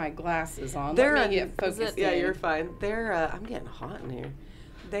don't have my glasses on. They're Let me a- get focused. Yeah, in. you're fine. They're I'm getting hot in here.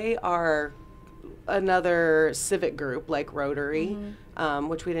 They are another civic group like Rotary,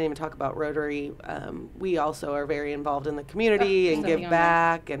 which we didn't even talk about Rotary. We also are very involved in the community and give something on there.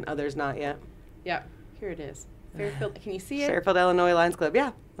 back, and others not yet. Yeah, here it is. Fairfield. Can you see it? Fairfield, Illinois Lions Club.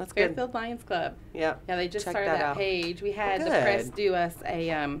 Yeah, that's good. Fairfield Lions Club. Yeah. Yeah, they just Check started that that out. page. We had Well, the press good. do us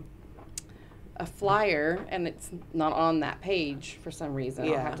a flyer, and it's not on that page for some reason.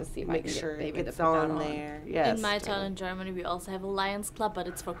 Yeah. I'll have to see if I Make can sure get David it's to put that on there. Yes. In my town in Germany, we also have a Lions Club, but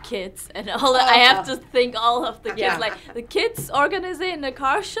it's for kids. And I have to think all of the kids, Yeah. like the kids organizing a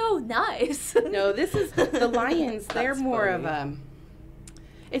car show. Nice. No, this is the Lions. They're That's more funny. of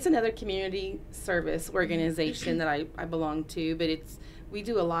it's another community service organization that I belong to, but we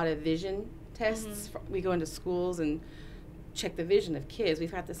do a lot of vision tests. We go into schools and check the vision of kids.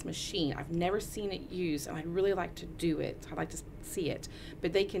 We've got this machine. I've never seen it used, and I'd really like to do it. I'd like to see it.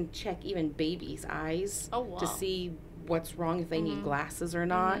 But they can check even babies' eyes Oh, wow. to see what's wrong, if they need glasses or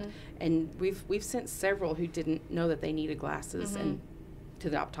not. And we've sent several who didn't know that they needed glasses and to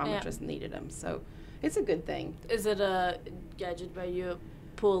the optometrist and needed them. So it's a good thing. Is it a gadget where you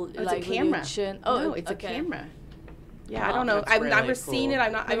pull It's like a camera. with your chin? No, it's okay. a camera. Yeah, I Wow. don't know. That's I've really never seen cool. it.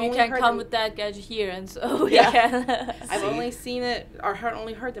 I've Maybe you only can heard come them, with that gadget here, and so Yeah. yeah. I've only seen it or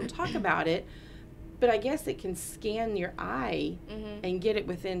only heard them talk about it, but I guess it can scan your eye and get it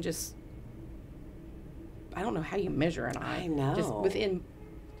within just. I don't know how you measure an eye. I know. Just within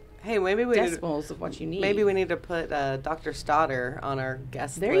Hey, maybe we need, decimals of what you need. maybe we need to put Dr. Stoddard on our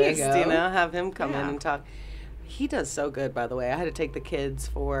guest There you list. go. Have him come in Yeah. and talk. He does so good, by the way. I had to take the kids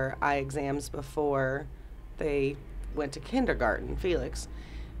for eye exams before they went to kindergarten, Felix.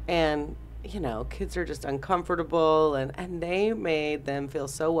 And, kids are just uncomfortable, and they made them feel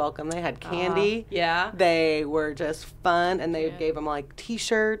so welcome. They had candy. Yeah. They were just fun, and they Yeah. gave them, like,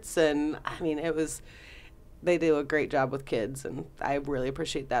 T-shirts. And, I mean, they do a great job with kids, and I really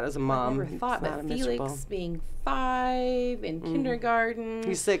appreciate that as a I mom. never thought It's not that miserable. Felix being 5 in kindergarten.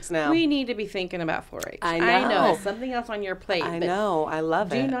 He's 6 now. We need to be thinking about 4-H. I I know. know. There's something else on your plate. I but know. I love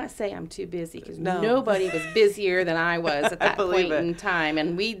Do it. not say I'm too busy, because No. nobody was busier than I was at that believe point it. in time,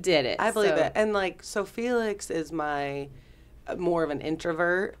 and we did it. I believe so. it. And so Felix is my more of an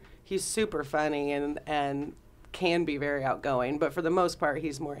introvert. He's super funny and can be very outgoing, but for the most part,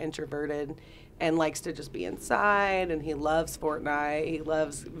 he's more introverted and likes to just be inside. And he loves Fortnite. He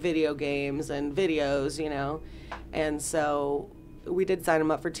loves video games and videos, And so we did sign him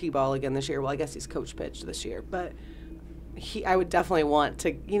up for T-ball again this year. Well, I guess he's coach pitch this year, but I would definitely want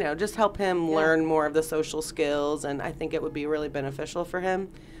to, just help him learn more of the social skills, and I think it would be really beneficial for him.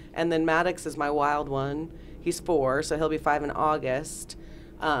 And then Maddox is my wild one. He's 4, so he'll be 5 in August.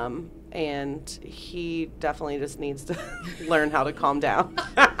 And he definitely just needs to learn how to calm down.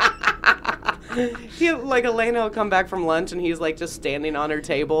 Elena will come back from lunch, and he's, just standing on her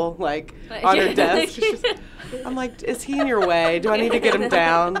table, on her desk. I'm like, is he in your way? Do I need to get him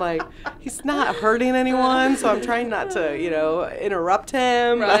down? He's not hurting anyone, so I'm trying not to, interrupt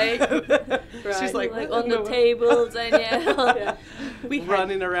him. Right. She's like on the tables and yeah. We had-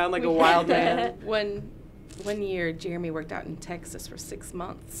 running around like a wild man. One year, Jeremy worked out in Texas for 6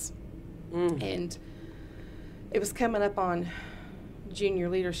 months, and it was coming up on Junior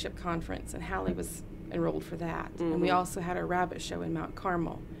Leadership Conference, and Hallie was enrolled for that. And we also had a rabbit show in Mount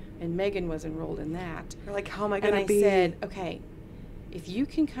Carmel, and Megan was enrolled in that. You're like, how am I And going to I be? said, okay, if you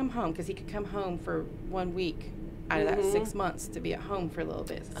can come home, because he could come home for 1 week out of that 6 months to be at home for a little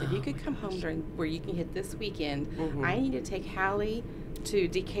bit. So if you could come home during where you can hit this weekend, I need to take Hallie to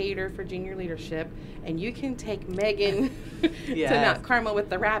Decatur for junior leadership, and you can take Megan to Mount Carmel with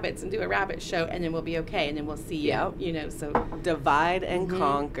the rabbits and do a rabbit show, and then we'll be okay, and then we'll see you. You know, so divide and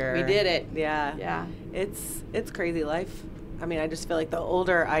conquer. We did it. Yeah. It's crazy life. I mean, I just feel like the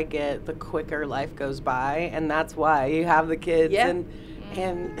older I get, the quicker life goes by, and that's why you have the kids. And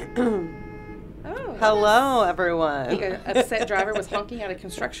hello, everyone. I think an upset driver was honking at a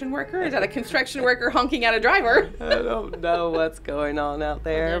construction worker. Is that a construction worker honking at a driver? I don't know what's going on out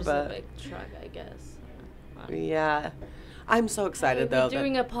there, There's a big truck, I guess. Yeah. I'm so excited, though. We're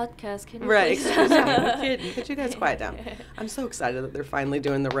doing a podcast. Can you right. please? I'm kidding. Could you guys quiet down? I'm so excited that they're finally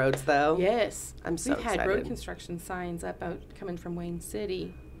doing the roads, though. Yes. I'm so excited. We've had road construction signs up out coming from Wayne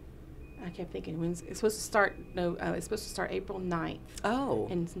City. I kept thinking, when's it's supposed to start? No, it's supposed to start April 9th. Oh.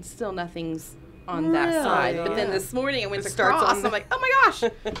 And still nothing's on that side. But then this morning it went across. I'm like, oh my gosh.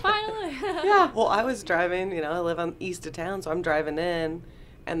 Finally. Yeah. Well, I was driving, I live on east of town, so I'm driving in,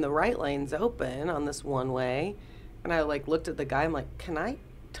 and the right lane's open on this one way. And I, looked at the guy. I'm like, can I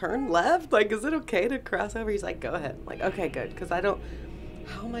turn left? Is it okay to cross over? He's like, go ahead. I'm like, okay, good. Because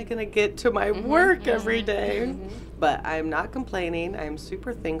how am I going to get to my work every day? But I'm not complaining. I'm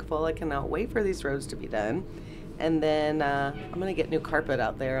super thankful. I cannot wait for these roads to be done. And then I'm going to get new carpet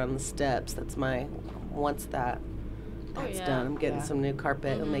out there on the steps. That's once that's done, I'm getting some new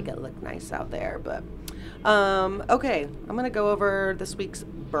carpet and make it look nice out there. But, okay, I'm going to go over this week's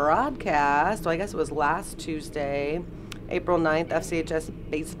broadcast. Well, I guess it was last Tuesday, April 9th.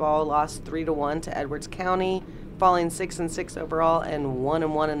 FCHS baseball lost 3-1 to Edwards County, falling 6-6 overall and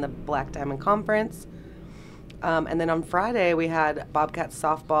 1-1 in the Black Diamond Conference. And then on Friday, we had Bobcats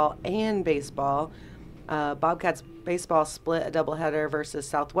softball and baseball. Bobcats baseball split a doubleheader versus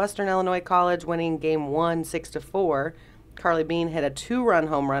Southwestern Illinois College, winning game 1 6-4. Carly Bean hit a 2-run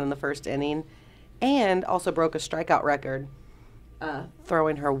home run in the first inning and also broke a strikeout record,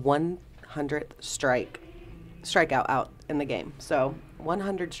 throwing her 100th strikeout out in the game. So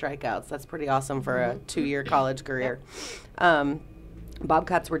 100 strikeouts. That's pretty awesome for a 2-year college career.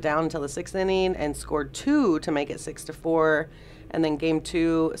 Bobcats were down until the 6th inning and scored 2 to make it 6-4. And then game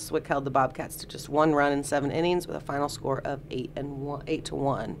 2, Swick held the Bobcats to just 1 run in 7 innings with a final score of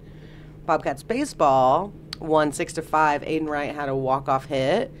 8-1. Bobcats baseball won 6-5. Aiden Wright had a walk-off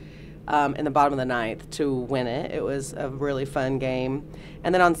hit in the bottom of the 9th to win it. It was a really fun game.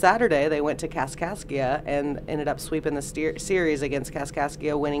 And then on Saturday, they went to Kaskaskia and ended up sweeping the series against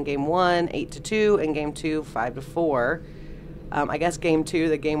Kaskaskia, winning game 1 8-2 and game 2 5-4. I guess game 2,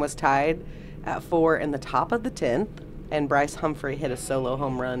 the game was tied at 4 in the top of the 10th. And Bryce Humphrey hit a solo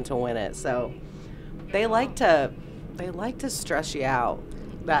home run to win it. So they like to stress you out.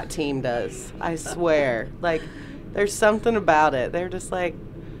 That team does. I swear. There's something about it. They're just like,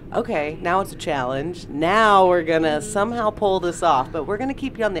 okay, now it's a challenge. Now we're gonna somehow pull this off, but we're gonna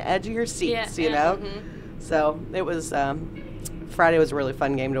keep you on the edge of your seats, you know. So it was. Friday was a really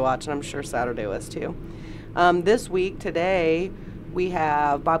fun game to watch, and I'm sure Saturday was too. This week, today, we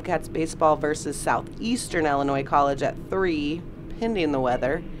have Bobcats baseball versus Southeastern Illinois College at 3, pending the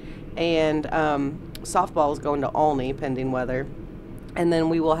weather. And softball is going to Olney, pending weather. And then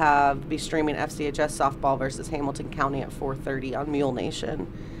we will be streaming FCHS softball versus Hamilton County at 4:30 on Mule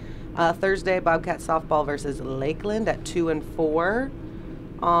Nation. Thursday, Bobcat softball versus Lakeland at 2 and 4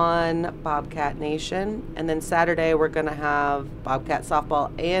 on Bobcat Nation. And then Saturday, we're going to have Bobcat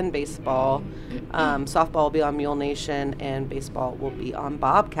softball and baseball. Softball will be on Mule Nation, and baseball will be on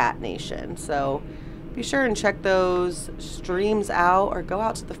Bobcat Nation. So be sure and check those streams out or go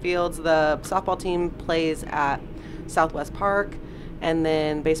out to the fields. The softball team plays at Southwest Park, and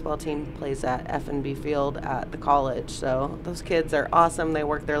then baseball team plays at F&B Field at the college. So those kids are awesome. They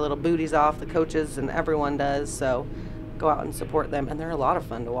work their little booties off, the coaches and everyone does. So go out and support them, and they're a lot of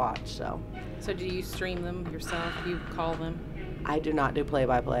fun to watch. So do you stream them yourself? Do you call them? I do not do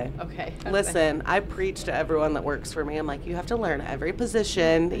play-by-play. Okay. Listen, I preach to everyone that works for me. I'm like, you have to learn every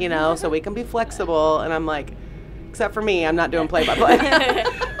position, so we can be flexible. And I'm like, except for me, I'm not doing play-by-play.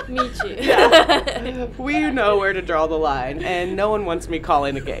 Me too. Yeah. We know where to draw the line, and no one wants me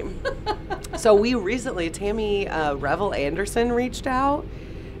calling a game. So we recently, Tammy Revel Anderson reached out,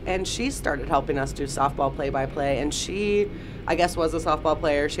 and she started helping us do softball play-by-play. And she, I guess, was a softball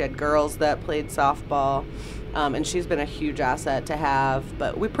player. She had girls that played softball. And she's been a huge asset to have.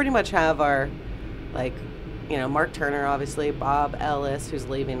 But we pretty much have our, Mark Turner, obviously, Bob Ellis, who's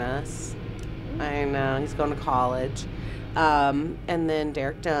leaving us. I know, he's going to college. And then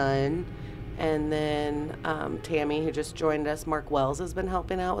Derek Dunn. And then Tammy, who just joined us, Mark Wells has been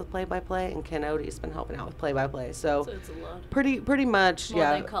helping out with play-by-play, and Ken Odie's been helping out with play-by-play. So it's a lot. Pretty much, More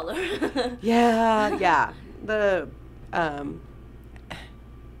yeah. than color. Yeah. The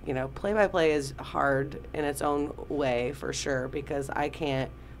play-by-play is hard in its own way for sure, because I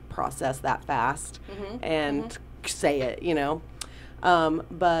can't process that fast and say it,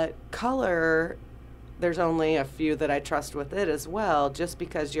 but color, there's only a few that I trust with it as well, just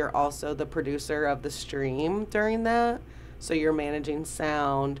because you're also the producer of the stream during that. So you're managing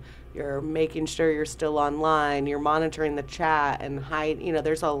sound, you're making sure you're still online, you're monitoring the chat and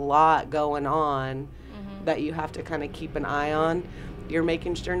there's a lot going on that you have to kind of keep an eye on. You're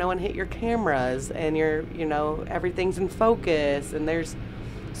making sure no one hit your cameras, and everything's in focus, and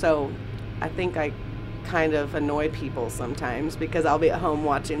so I think I kind of annoy people sometimes, because I'll be at home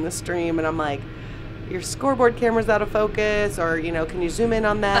watching the stream and I'm like, your scoreboard camera's out of focus, or can you zoom in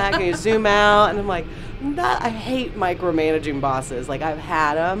on that, can you zoom out? And I'm like, I hate micromanaging bosses. Like, I've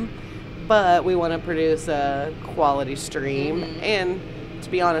had them, but we want to produce a quality stream. And to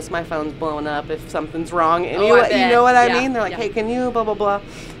be honest, my phone's blowing up if something's wrong anyway. You know what I mean? They're like, hey, can you blah blah blah,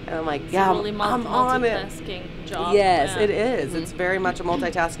 and I'm like, yeah, really I'm on it. Multitasking job. Yes, it is. It's very much a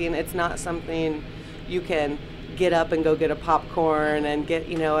multitasking. It's not something you can get up and go get a popcorn and get,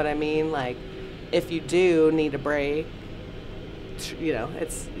 what I mean? Like, if you do need a break,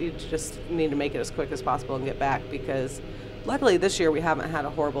 you just need to make it as quick as possible and get back, because luckily this year we haven't had a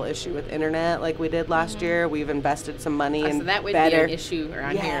horrible issue with internet like we did last year. We've invested some money in so that would better. be an issue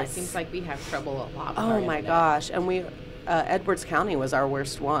around here. It seems like we have trouble a lot with our my internet. gosh. And we Edwards County was our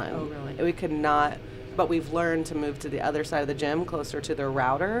worst one. Oh, really? We could not, but we've learned to move to the other side of the gym, closer to their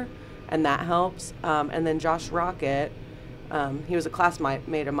router, and that helps. And then Josh Rocket, he was a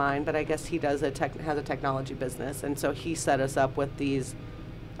classmate of mine, but I guess he has a technology business, and so he set us up with these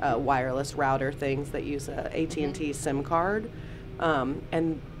wireless router things that use a AT&T SIM card,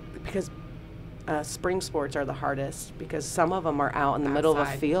 and because spring sports are the hardest, because some of them are out in the middle of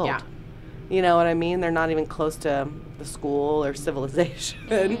a field. Yeah. You know what I mean? They're not even close to the school or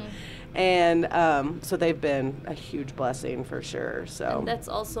civilization. And so they've been a huge blessing for sure. So and that's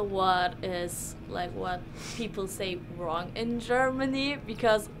also what people say wrong in Germany,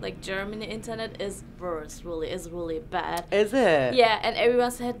 because like Germany internet is worse, is really bad. Is it? Yeah, and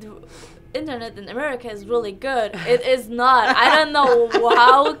everyone said the internet in America is really good. It is not. I don't know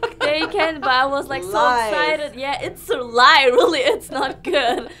how they can, but I was like so excited. Yeah, it's a lie. Really, it's not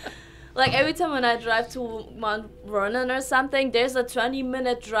good. Like, every time when I drive to Mount Vernon or something, there's a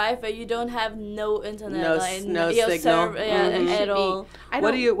 20-minute drive where you don't have no internet, no signal at all.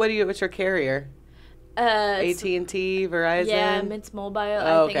 What's your carrier? AT&T, Verizon? Yeah, Mint Mobile.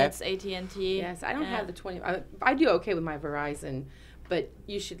 Oh, I think it's AT&T. Yes, I don't have the 20. I do okay with my Verizon, but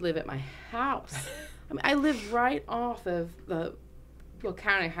you should live at my house. I mean, I live right off of the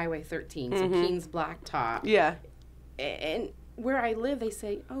County Highway 13, so Keene's Blacktop. Yeah. And where I live, they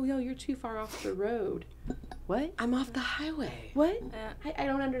say, oh, no, you're too far off the road. What? I'm off the highway. What? I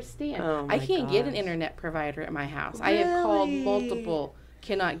don't understand. Oh, I can't get an gosh. internet provider at my house. Really? I have called multiple,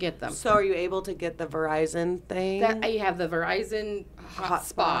 cannot get them. So are you able to get the Verizon thing? I have the Verizon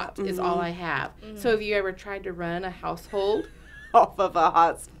hotspot is all I have. So have you ever tried to run a household? Off of a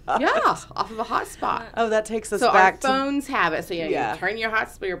hotspot? Yeah, off of a hotspot. Oh, that takes us So back our phones have it. So you turn your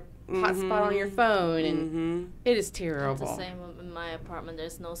hotspot on your phone, and it is terrible. It's the same in my apartment.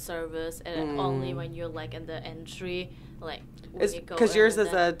 There's no service, and only when you're like in the entry, like because yours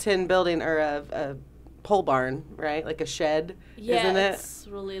is a tin building or a pole barn, right? Like a shed, isn't it? It's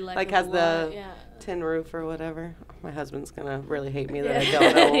really like has the tin roof or whatever. My husband's gonna really hate me that I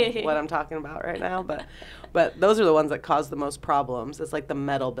don't know what I'm talking about right now, but those are the ones that cause the most problems. It's like the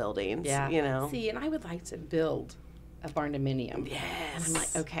metal buildings, you know. See, and I would like to build a barndominium. Yes. And I'm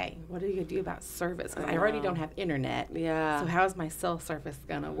like, okay, what are you going to do about service? Because I already don't have internet. Yeah. So how is my cell service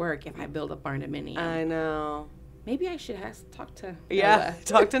going to work if I build a barndominium? I know. Maybe I should talk to Noah.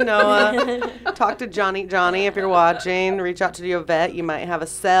 Talk to Noah. Talk to Johnny. Johnny, if you're watching, reach out to Yvette. You might have a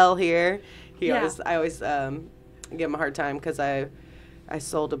cell here. I always give him a hard time because I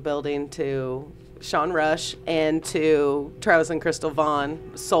sold a building to Sean Rush and to Travis and Crystal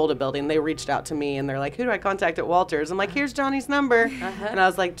Vaughn. Sold a building. They reached out to me and they're like, who do I contact at Walters? I'm like, here's Johnny's number. And I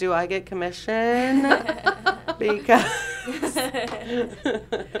was like, do I get commission? Because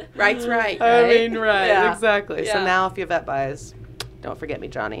right's right. I mean, right. Yeah. Exactly. Yeah. So now if Yvette buys, don't forget me,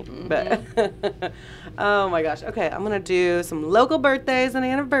 Johnny. But oh my gosh. Okay, I'm gonna do some local birthdays and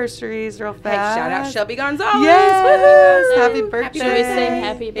anniversaries real Hey, fast. shout out Shelby Gonzalez. Yes! Happy birthday. Should we sing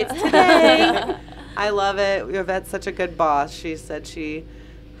happy It's birthday? today. I love it. Yvette's such a good boss. She said she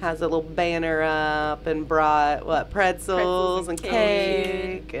has a little banner up and brought, pretzels and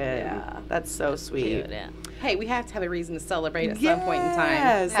cake. And that's so sweet. Cute, yeah. Hey, we have to have a reason to celebrate at some point in time.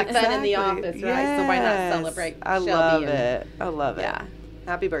 Yes, Have fun in the office, right? So why not celebrate Shelby? I love it. Yeah.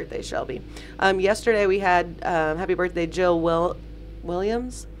 Happy birthday, Shelby. Yesterday we had happy birthday Jill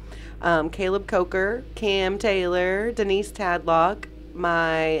Williams, Caleb Coker, Cam Taylor, Denise Tadlock,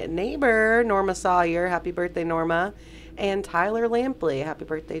 my neighbor Norma Sawyer, happy birthday Norma, and Tyler Lampley, happy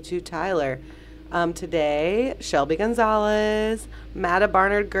birthday to Tyler. Today, Shelby Gonzalez, Matta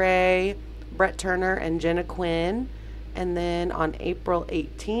Barnard Gray, Brett Turner, and Jenna Quinn. And then on April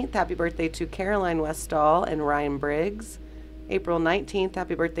 18th, happy birthday to Caroline Westall and Ryan Briggs. April 19th,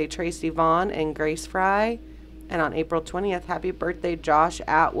 happy birthday Tracy Vaughn and Grace Fry. And on April 20th, happy birthday Josh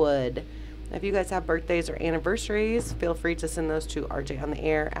Atwood. If you guys have birthdays or anniversaries, feel free to send those to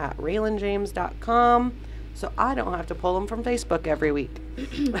rjontheair@raylanjames.com so I don't have to pull them from Facebook every week.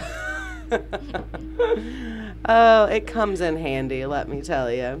 Oh, it comes in handy, let me tell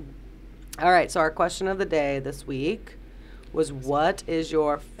you. All right, so our question of the day this week was, what is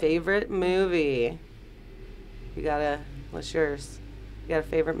your favorite movie? What's yours? You got a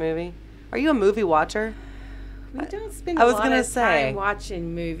favorite movie? Are you a movie watcher? We don't spend I a was lot gonna of say, time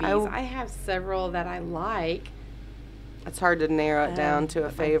watching movies. I have several that I like. It's hard to narrow it down to a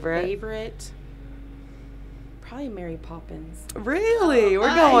favorite. My favorite, probably Mary Poppins. Really?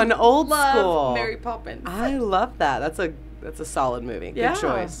 We're going old love school. Mary Poppins. I love that. That's a solid movie. Yeah. Good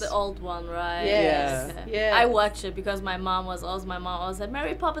choice. The old one, right? Yes. Okay. Yes. I watch it because my mom always said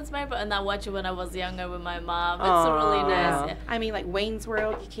Mary Poppins, and I watched it when I was younger with my mom. It's really nice. Yeah. I mean, like Wayne's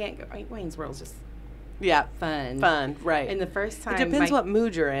World, you can't go. Wayne's World's just fun. Fun, right. And the first time, it depends what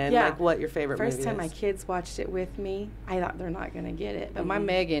mood you're in, like what your favorite movie is. First time my kids watched it with me, I thought they're not going to get it. But my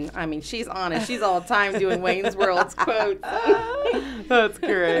Megan, I mean, she's honest. She's all the time doing Wayne's World's quotes. That's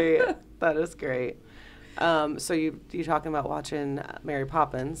great. That is great. So you talking about watching Mary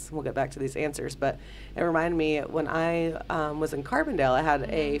Poppins. We'll get back to these answers, but it reminded me when I was in Carbondale, I had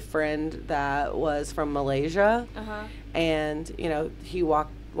a friend that was from Malaysia, and he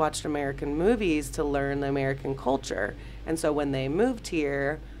watched American movies to learn the American culture. And so when they moved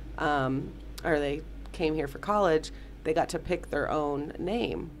here, or they came here for college, they got to pick their own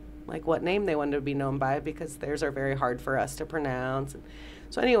name, like what name they wanted to be known by, because theirs are very hard for us to pronounce.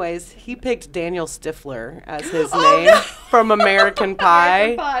 So anyways, he picked Daniel Stifler as his name from American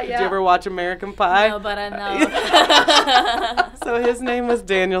Pie. Did you ever watch American Pie? No, but I know. So his name was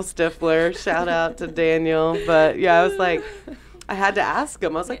Daniel Stifler. Shout out to Daniel. But yeah, I was like, I had to ask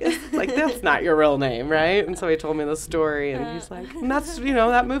him. I was like, that's not your real name, right? And so he told me the story, and he's like, and that's,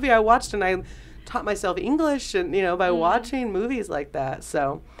 that movie I watched, and I taught myself English, and, by watching movies like that.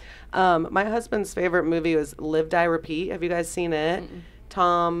 So my husband's favorite movie was Live, Die, Repeat. Have you guys seen it?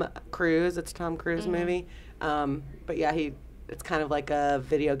 Tom Cruise. It's a Tom Cruise movie. But yeah, it's kind of like a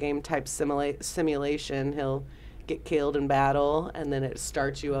video game type simulation. He'll get killed in battle, and then it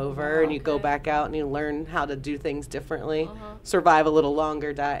starts you over, and you go back out and you learn how to do things differently, survive a little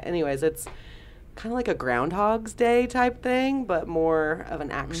longer, die. Anyways, it's kind of like a Groundhog's Day type thing, but more of an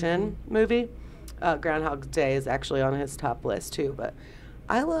action movie. Groundhog's Day is actually on his top list too, but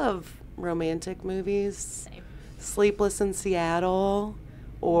I love romantic movies. Same. Sleepless in Seattle,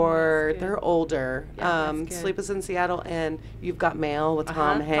 or they're older. Sleepless in Seattle and You've Got Mail with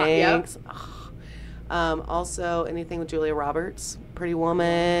Tom Hanks. Also anything with Julia Roberts, Pretty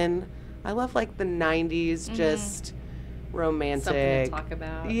Woman. I love like the 90s, just romantic. Something to talk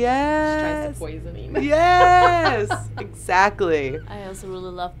about. Yes. She tries to poison him. Yes, exactly. I also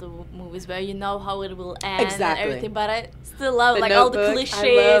really love the movies where you know how it will end Exactly. and everything, but I still love The like all the Notebook. cliches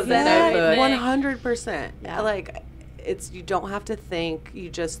I love The and Notebook. everything. 100%. Like, you don't have to think.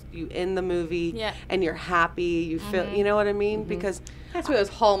 You end the movie and you're happy. You feel, you know what I mean? Because that's where those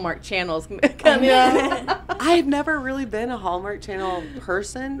Hallmark channels come in. I've never really been a Hallmark Channel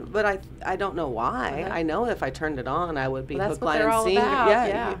person, but I don't know why. I know if I turned it on, I would be hook, line, and sinker.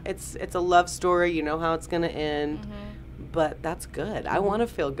 Yeah, it's a love story. You know how it's gonna end, but that's good. I want to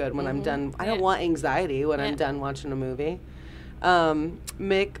feel good when I'm done. I don't want anxiety when I'm done watching a movie.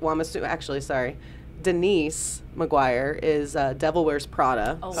 Denise McGuire is Devil Wears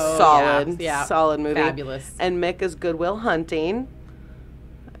Prada. Solid movie. Fabulous. And Mick is Good Will Hunting.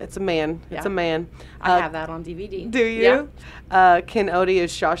 It's a man. Yeah. It's a man. I have that on DVD. Do you? Yeah. Ken Odie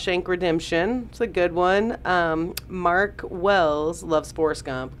is Shawshank Redemption. It's a good one. Mark Wells loves Forrest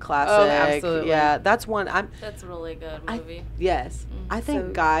Gump. Classic. Oh, absolutely. Yeah, that's one. That's a really good movie. Yes. I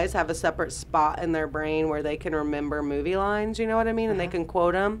think guys have a separate spot in their brain where they can remember movie lines, you know what I mean? And they can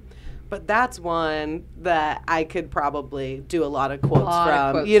quote them. but that's one that I could probably do a lot of quotes Lot of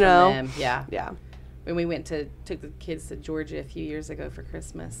from, quotes you from know? them, yeah. Yeah. When we took the kids to Georgia a few years ago for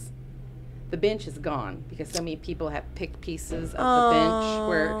Christmas, the bench is gone because so many people have picked pieces of the bench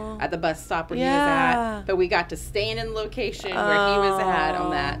where at the bus stop where he was at. But we got to stand in the location where he was at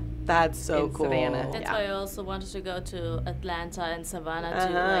on that. That's so in cool. Savannah. That's Yeah. why I also wanted to go to Atlanta and Savannah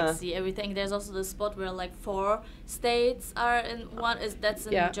to like see everything. There's also the spot where like 4 states are in one. That's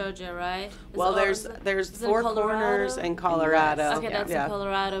in Georgia, right? Well, there's Four Corners in Colorado. Okay, that's in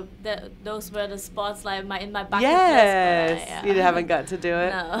Colorado. Those were the spots like in my bucket yes, list. But you haven't got to do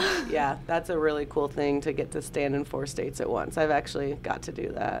it. No. Yeah, that's a really cool thing to get to stand in 4 states at once. I've actually got to do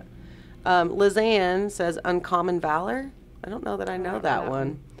that. Lizanne says Uncommon Valor. I don't know that I know that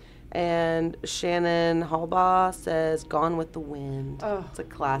one. And Shannon Hallbaugh says Gone with the Wind. Oh, it's a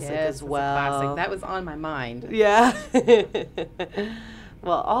classic yes, as well. It's a classic. That was on my mind. Yeah.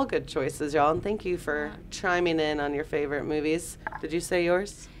 Well, all good choices, y'all. And thank you for chiming in on your favorite movies. Did you say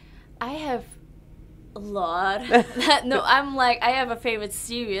yours? I have a lot. No, I have a favorite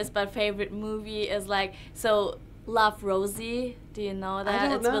series, but favorite movie is Love, Rosie. Do you know that? I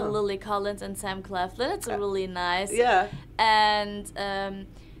don't It's know. with Lily Collins and Sam Claflin. It's really nice. Yeah. And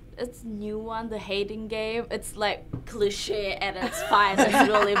it's a new one, The Hating Game. It's like cliche at its finest,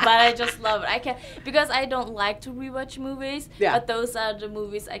 really. But I just love it. Because I don't like to rewatch movies. Yeah. But those are the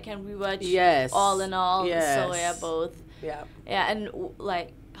movies I can rewatch. Yes. All in all. Yes. So yeah, both. Yeah. Yeah, and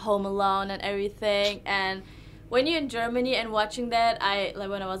like Home Alone and everything. And when you're in Germany and watching that,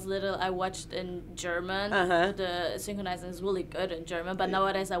 when I was little, I watched in German. The synchronizing is really good in German, but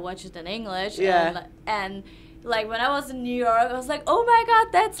nowadays I watch it in English. Yeah. And like when I was in New York, I was like, oh my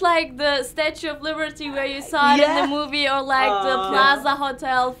God, that's like the Statue of Liberty where you saw it in the movie, or like the Plaza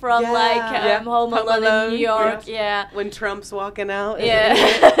Hotel from Home Alone in New York. Yeah. When Trump's walking out. Yeah.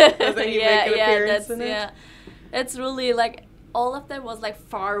 Doesn't he make an appearance in it? Yeah. It's really like all of that was like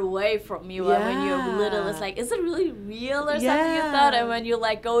far away from you when you're little. It's like, is it really real or something you thought? And when you're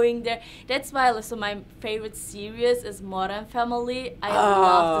like going there, that's why my favorite series is Modern Family. I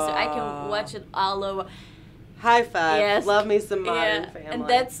love this. I can watch it all over. High five. Yes. Love me some Modern Family. And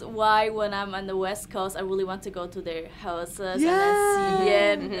that's why when I'm on the West Coast, I really want to go to their houses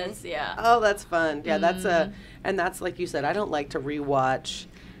and then see it. Oh, that's fun. Yeah, that's like you said, I don't like to rewatch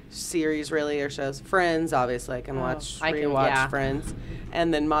series really or shows. Friends, obviously, I can rewatch Friends,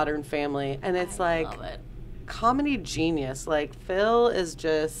 and then Modern Family, and it's comedy genius. Like Phil is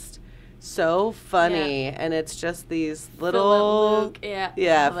just so funny, and it's just these little Phil and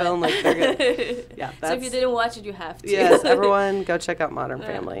Luke, Phil and Luke, they're good. Yeah, so if you didn't watch it, you have to. Yes, everyone go check out Modern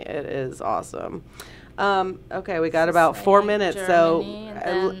Family. It is awesome. Okay, we got about 4 minutes, Germany,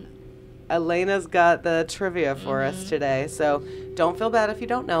 so Elena's got the trivia for us today, so don't feel bad if you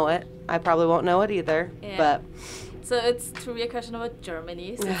don't know it. I probably won't know it either, but... So it's trivia question about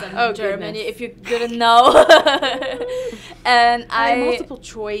Germany, since I'm in Germany, if you didn't know. And multiple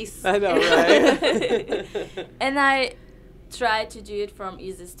choice. I know, right? And I tried to do it from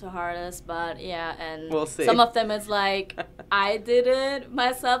easiest to hardest, but and we'll see. Some of them is like, I did it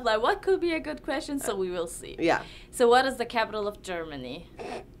myself, like what could be a good question, so we will see. Yeah. So what is the capital of Germany?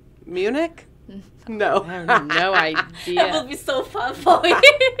 Munich? No. I have no idea. That will be so fun for me.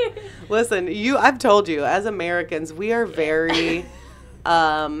 Listen, I've told you, as Americans, we are very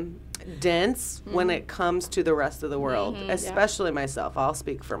dense when it comes to the rest of the world, especially myself. I'll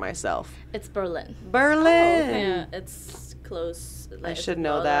speak for myself. It's Berlin. Berlin! Yeah, it's close. I should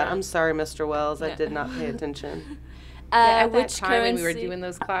know that. I'm sorry, Mr. Wells. I did not pay attention. At which that time when we were currency? doing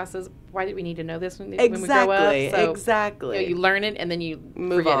those classes, why did we need to know this when we Exactly, grow up? So, exactly. you learn it and then you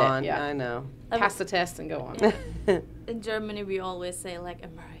Move forget on. it. Yeah. I know. Pass the test and go on. In Germany, we always say like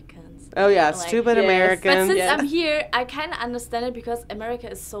Americans. Oh yeah, Like, stupid yes. Americans. But since I'm here, I kind of understand it because America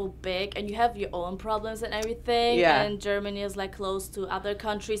is so big and you have your own problems and everything. Yeah. And Germany is like close to other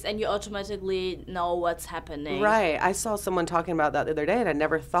countries and you automatically know what's happening. Right. I saw someone talking about that the other day, and I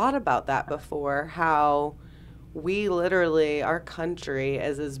never thought about that before. How we literally, our country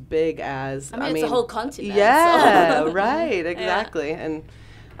is as big as. I mean, it's a whole continent. Yeah. So. Right. Exactly. And.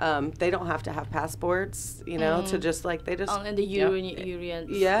 They don't have to have passports, to just they just. In the Union.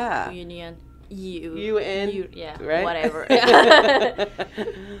 Yeah. Union. EU. UN. Yeah. Right? Whatever.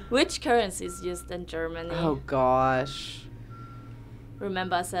 Which currency is used in Germany? Oh gosh.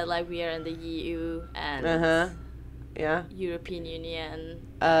 Remember, I said we are in the EU and. Yeah. European Union.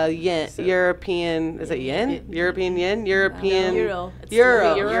 Yen. European. Is it yen? European yen. European. Euro. It's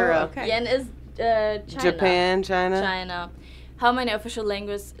Euro. Okay. Yen is China. Japan. China. China. How many official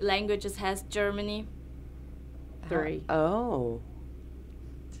languages has Germany? 3. Oh.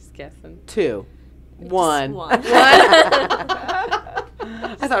 just guessing. 2. Just 1. one. I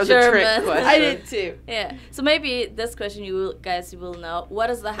thought it was a trick German. question. I did too. Yeah. So maybe this question you will know. What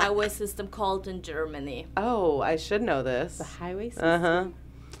is the highway system called in Germany? Oh, I should know this. The highway system. Uh-huh.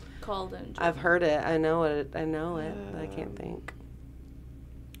 Called in Germany. I've heard it. I know it, but I can't think.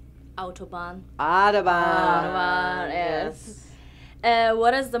 Autobahn. Autobahn. Autobahn, yes.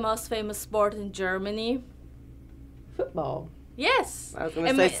 What is the most famous sport in Germany? Football. Yes. I was going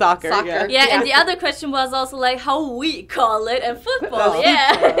And to say my- soccer. Soccer. Yeah. Yeah, and the other question was also like how we call it and football.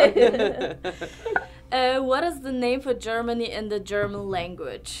 Yeah. What is the name for Germany in the German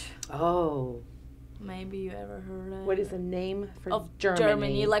language? Oh. Maybe you ever heard it. What is the name for Of Germany?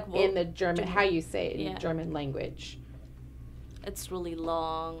 Germany, like, in the German, how you say it in Yeah. the German language. It's really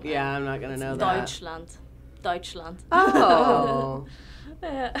long. Yeah, I'm not going to know that. Deutschland. Deutschland. Oh.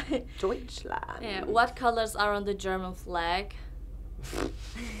 Yeah. Deutschland. Yeah. What colors are on the German flag?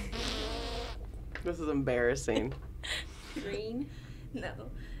 This is embarrassing. Green. No.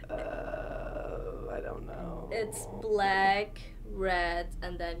 I don't know. It's black, red,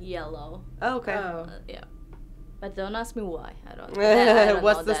 and then yellow. Oh, okay. Yeah. But don't ask me why. I don't know.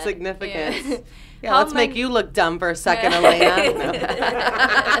 What's the significance? Yeah. Yeah, How let's make many- you look dumb for a second, Elena.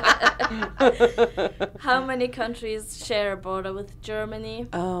 How many countries share a border with Germany?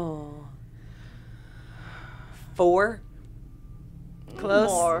 Oh. 4? Close?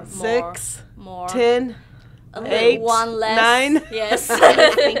 More. 6? More. 10? A little- 8? One less. 9? Yes.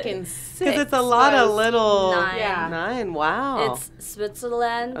 I'm thinking 6. Because it's a lot of was- little... 9. Yeah. 9, wow. It's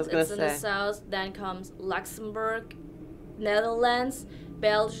Switzerland. I was gonna It's in the say. south. Then comes Luxembourg, Netherlands,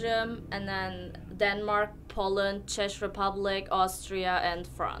 Belgium, and then Denmark, Poland, Czech Republic, Austria, and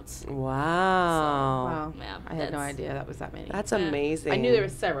France. Wow. Wow. Yeah, I had no that's- idea that was that many. That's Yeah. amazing. I knew there were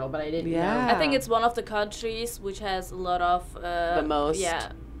several, but I didn't Yeah. know. I think it's one of the countries which has a lot of The most.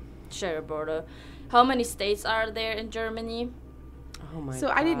 Yeah, share a border. How many states are there in Germany? Oh my So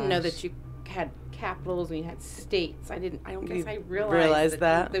I didn't know gosh. that you had capitals and you had states. I don't guess You I realized realized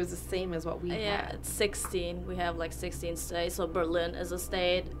that? it was the same as what we Yeah, had. it's 16. We have like 16 states. So Berlin is a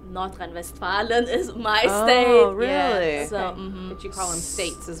state. Nordrhein-Westfalen is my Oh, state. really? Yeah, so Okay. mhm. But you call them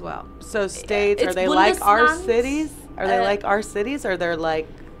states as well. So states, are It's they like our Bundesland. cities? Are they Uh, like our cities, or they're like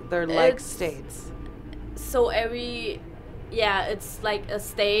It's- states? So it's like a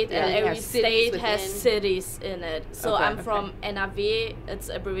state, Yeah, and you every have cities state has within. cities in it. So Okay. I'm from NRW. It's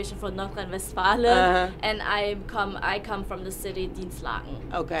abbreviation for Nordrhein-Westfalen, Uh-huh. and I come from the city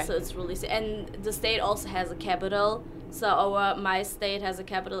Dienstlaken. Okay. So it's really and the state also has a capital. So my state has a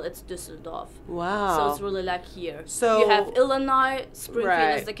capital. It's Düsseldorf. Wow. So it's really like here. So- you have Illinois, Springfield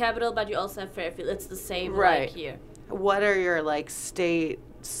Right. is the capital, but you also have Fairfield. It's the same Right. like here. What are your like state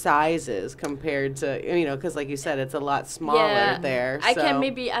sizes compared to because like you said, it's a lot smaller there. I so. can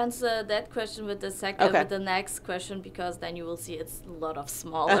maybe answer that question with Okay. with the next question, because then you will see it's a lot of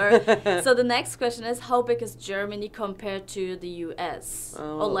smaller. So the next question is, how big is Germany compared to the US?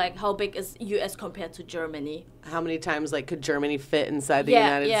 Oh. Or like how big is US compared to Germany? How many times like could Germany fit inside the Yeah,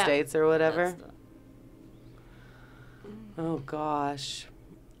 United yeah. States or whatever? That's the- Oh gosh.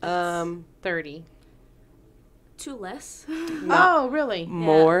 30. two less. Oh, really?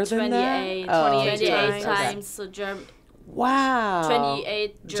 More than that? 28, Oh, 28 times. times. So Wow.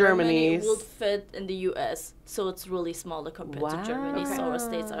 28 Germany Germany's- would fit in the US. So it's really smaller compared to Germany. So our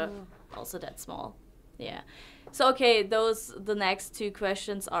states are also that small. Yeah. So okay, the next two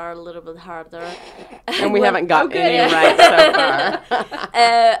questions are a little bit harder. And we When- haven't got Okay. any right so far.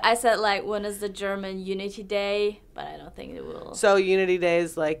 I said like when is the German Unity Day, but I don't think it will. So Unity Day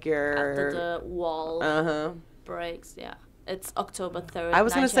is like your. After the wall Uh-huh. breaks, yeah, it's October 3rd. I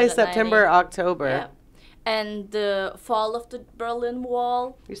was going to say 1990. September, October. Yeah, and the fall of the Berlin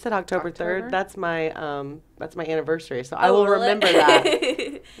Wall. You said October 3rd. October? That's my anniversary, so I will really? remember that.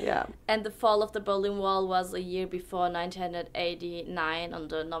 Yeah. And the fall of the Berlin Wall was a year before 1989 on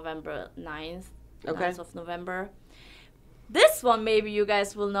the November 9th. Okay. 9th of November. This one maybe you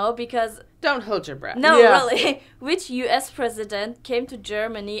guys will know because Don't hold your breath. no, Yeah. really. Which U.S. president came to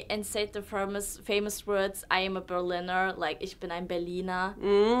Germany and said the famous words, "I am a Berliner," like "Ich bin ein Berliner."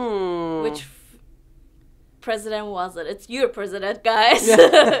 Mm. Which president was it? It's your president, guys.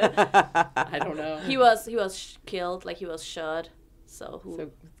 I don't know. he was killed, like he was shot. So who?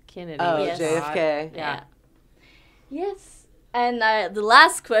 So Kennedy. Oh, Yes. JFK. Yeah. Yes. And the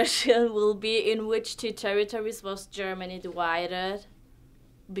last question will be, in which two territories was Germany divided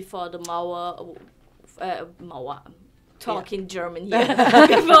before the Mauer? Talking German here.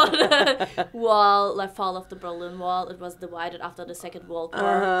 Before the wall, like fall of the Berlin Wall, it was divided after the Second World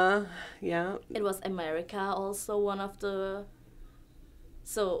War. Uh-huh. Yeah. It was America also one of the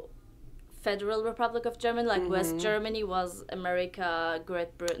so Federal Republic of Germany, like West Germany was America,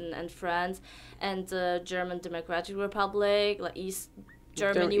 Great Britain, and France, and the German Democratic Republic, like East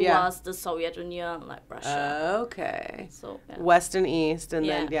Germany was the Soviet Union, like Russia. Okay. So West and East, and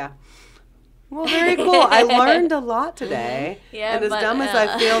then Well, very cool. I learned a lot today. Yeah, and as dumb as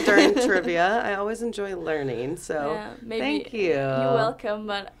I feel during trivia, I always enjoy learning. So thank you. You're welcome.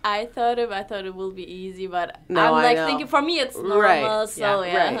 But I thought it will be easy, but no, I'm like thinking for me it's normal. Right. So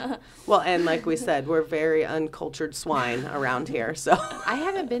Right. Well, and like we said, we're very uncultured swine around here. So I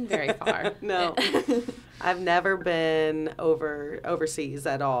haven't been very far. No, I've never been overseas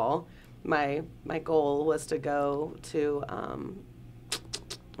at all. My goal was to go to.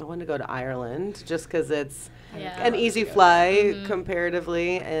 I want to go to Ireland just because it's an easy flight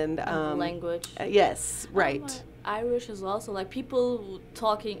comparatively, and language. Yes, right. Irish is also like people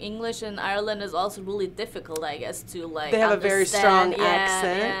talking English in Ireland is also really difficult, I guess, to like. They have a very strong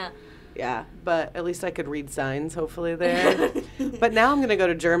accent. Yeah. Yeah, but at least I could read signs, hopefully, there. But now I'm going to go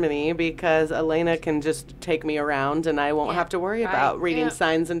to Germany because Elena can just take me around and I won't have to worry about reading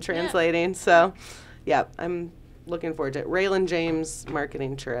signs and translating. So, I'm looking forward to it. Raylan James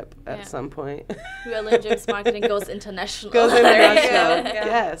marketing trip at some point. Raylan James marketing goes international.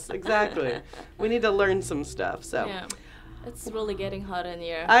 Yes, exactly. We need to learn some stuff. So. Yeah. It's really getting hot in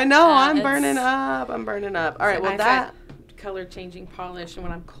here. I know. I'm burning up. All right. Well, that color changing polish, and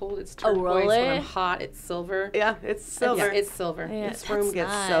when I'm cold it's turquoise. Really? When I'm hot it's silver. Yeah, it's silver. It's silver. Yeah, this room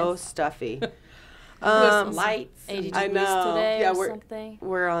gets so stuffy. With some lights. 80 I degrees know. today or we're something.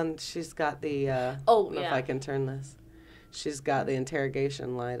 we're on. She's got the. I don't know if I can turn this. She's got the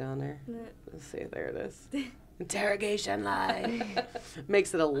interrogation light on her. Let's see. There it is. Interrogation light.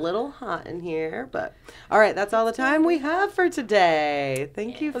 Makes it a little hot in here, but all right, that's all the time we have for today.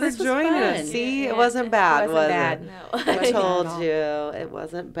 Thank you for joining us. See, it wasn't bad, was it? No. I told you it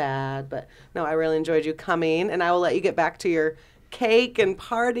wasn't bad, but no, I really enjoyed you coming, and I will let you get back to your cake and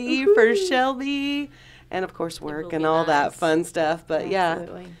party for Shelby, and of course work and all that fun stuff. But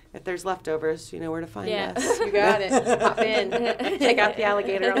if there's leftovers, you know where to find us. You got it. Hop in. Check out the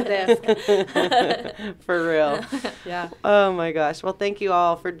alligator on the desk. For real. Yeah. Oh my gosh. Well, thank you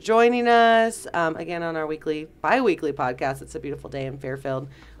all for joining us again on our bi-weekly podcast. It's a beautiful day in Fairfield.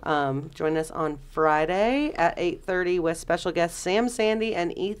 Join us on Friday at 8:30 with special guests Sam Sandy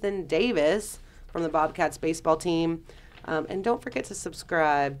and Ethan Davis from the Bobcats baseball team. And don't forget to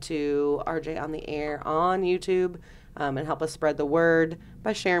subscribe to RJ on the Air on YouTube and help us spread the word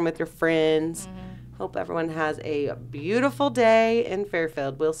by sharing with your friends. Hope everyone has a beautiful day in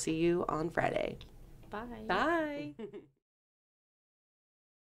Fairfield. We'll see you on Friday. Bye. Bye.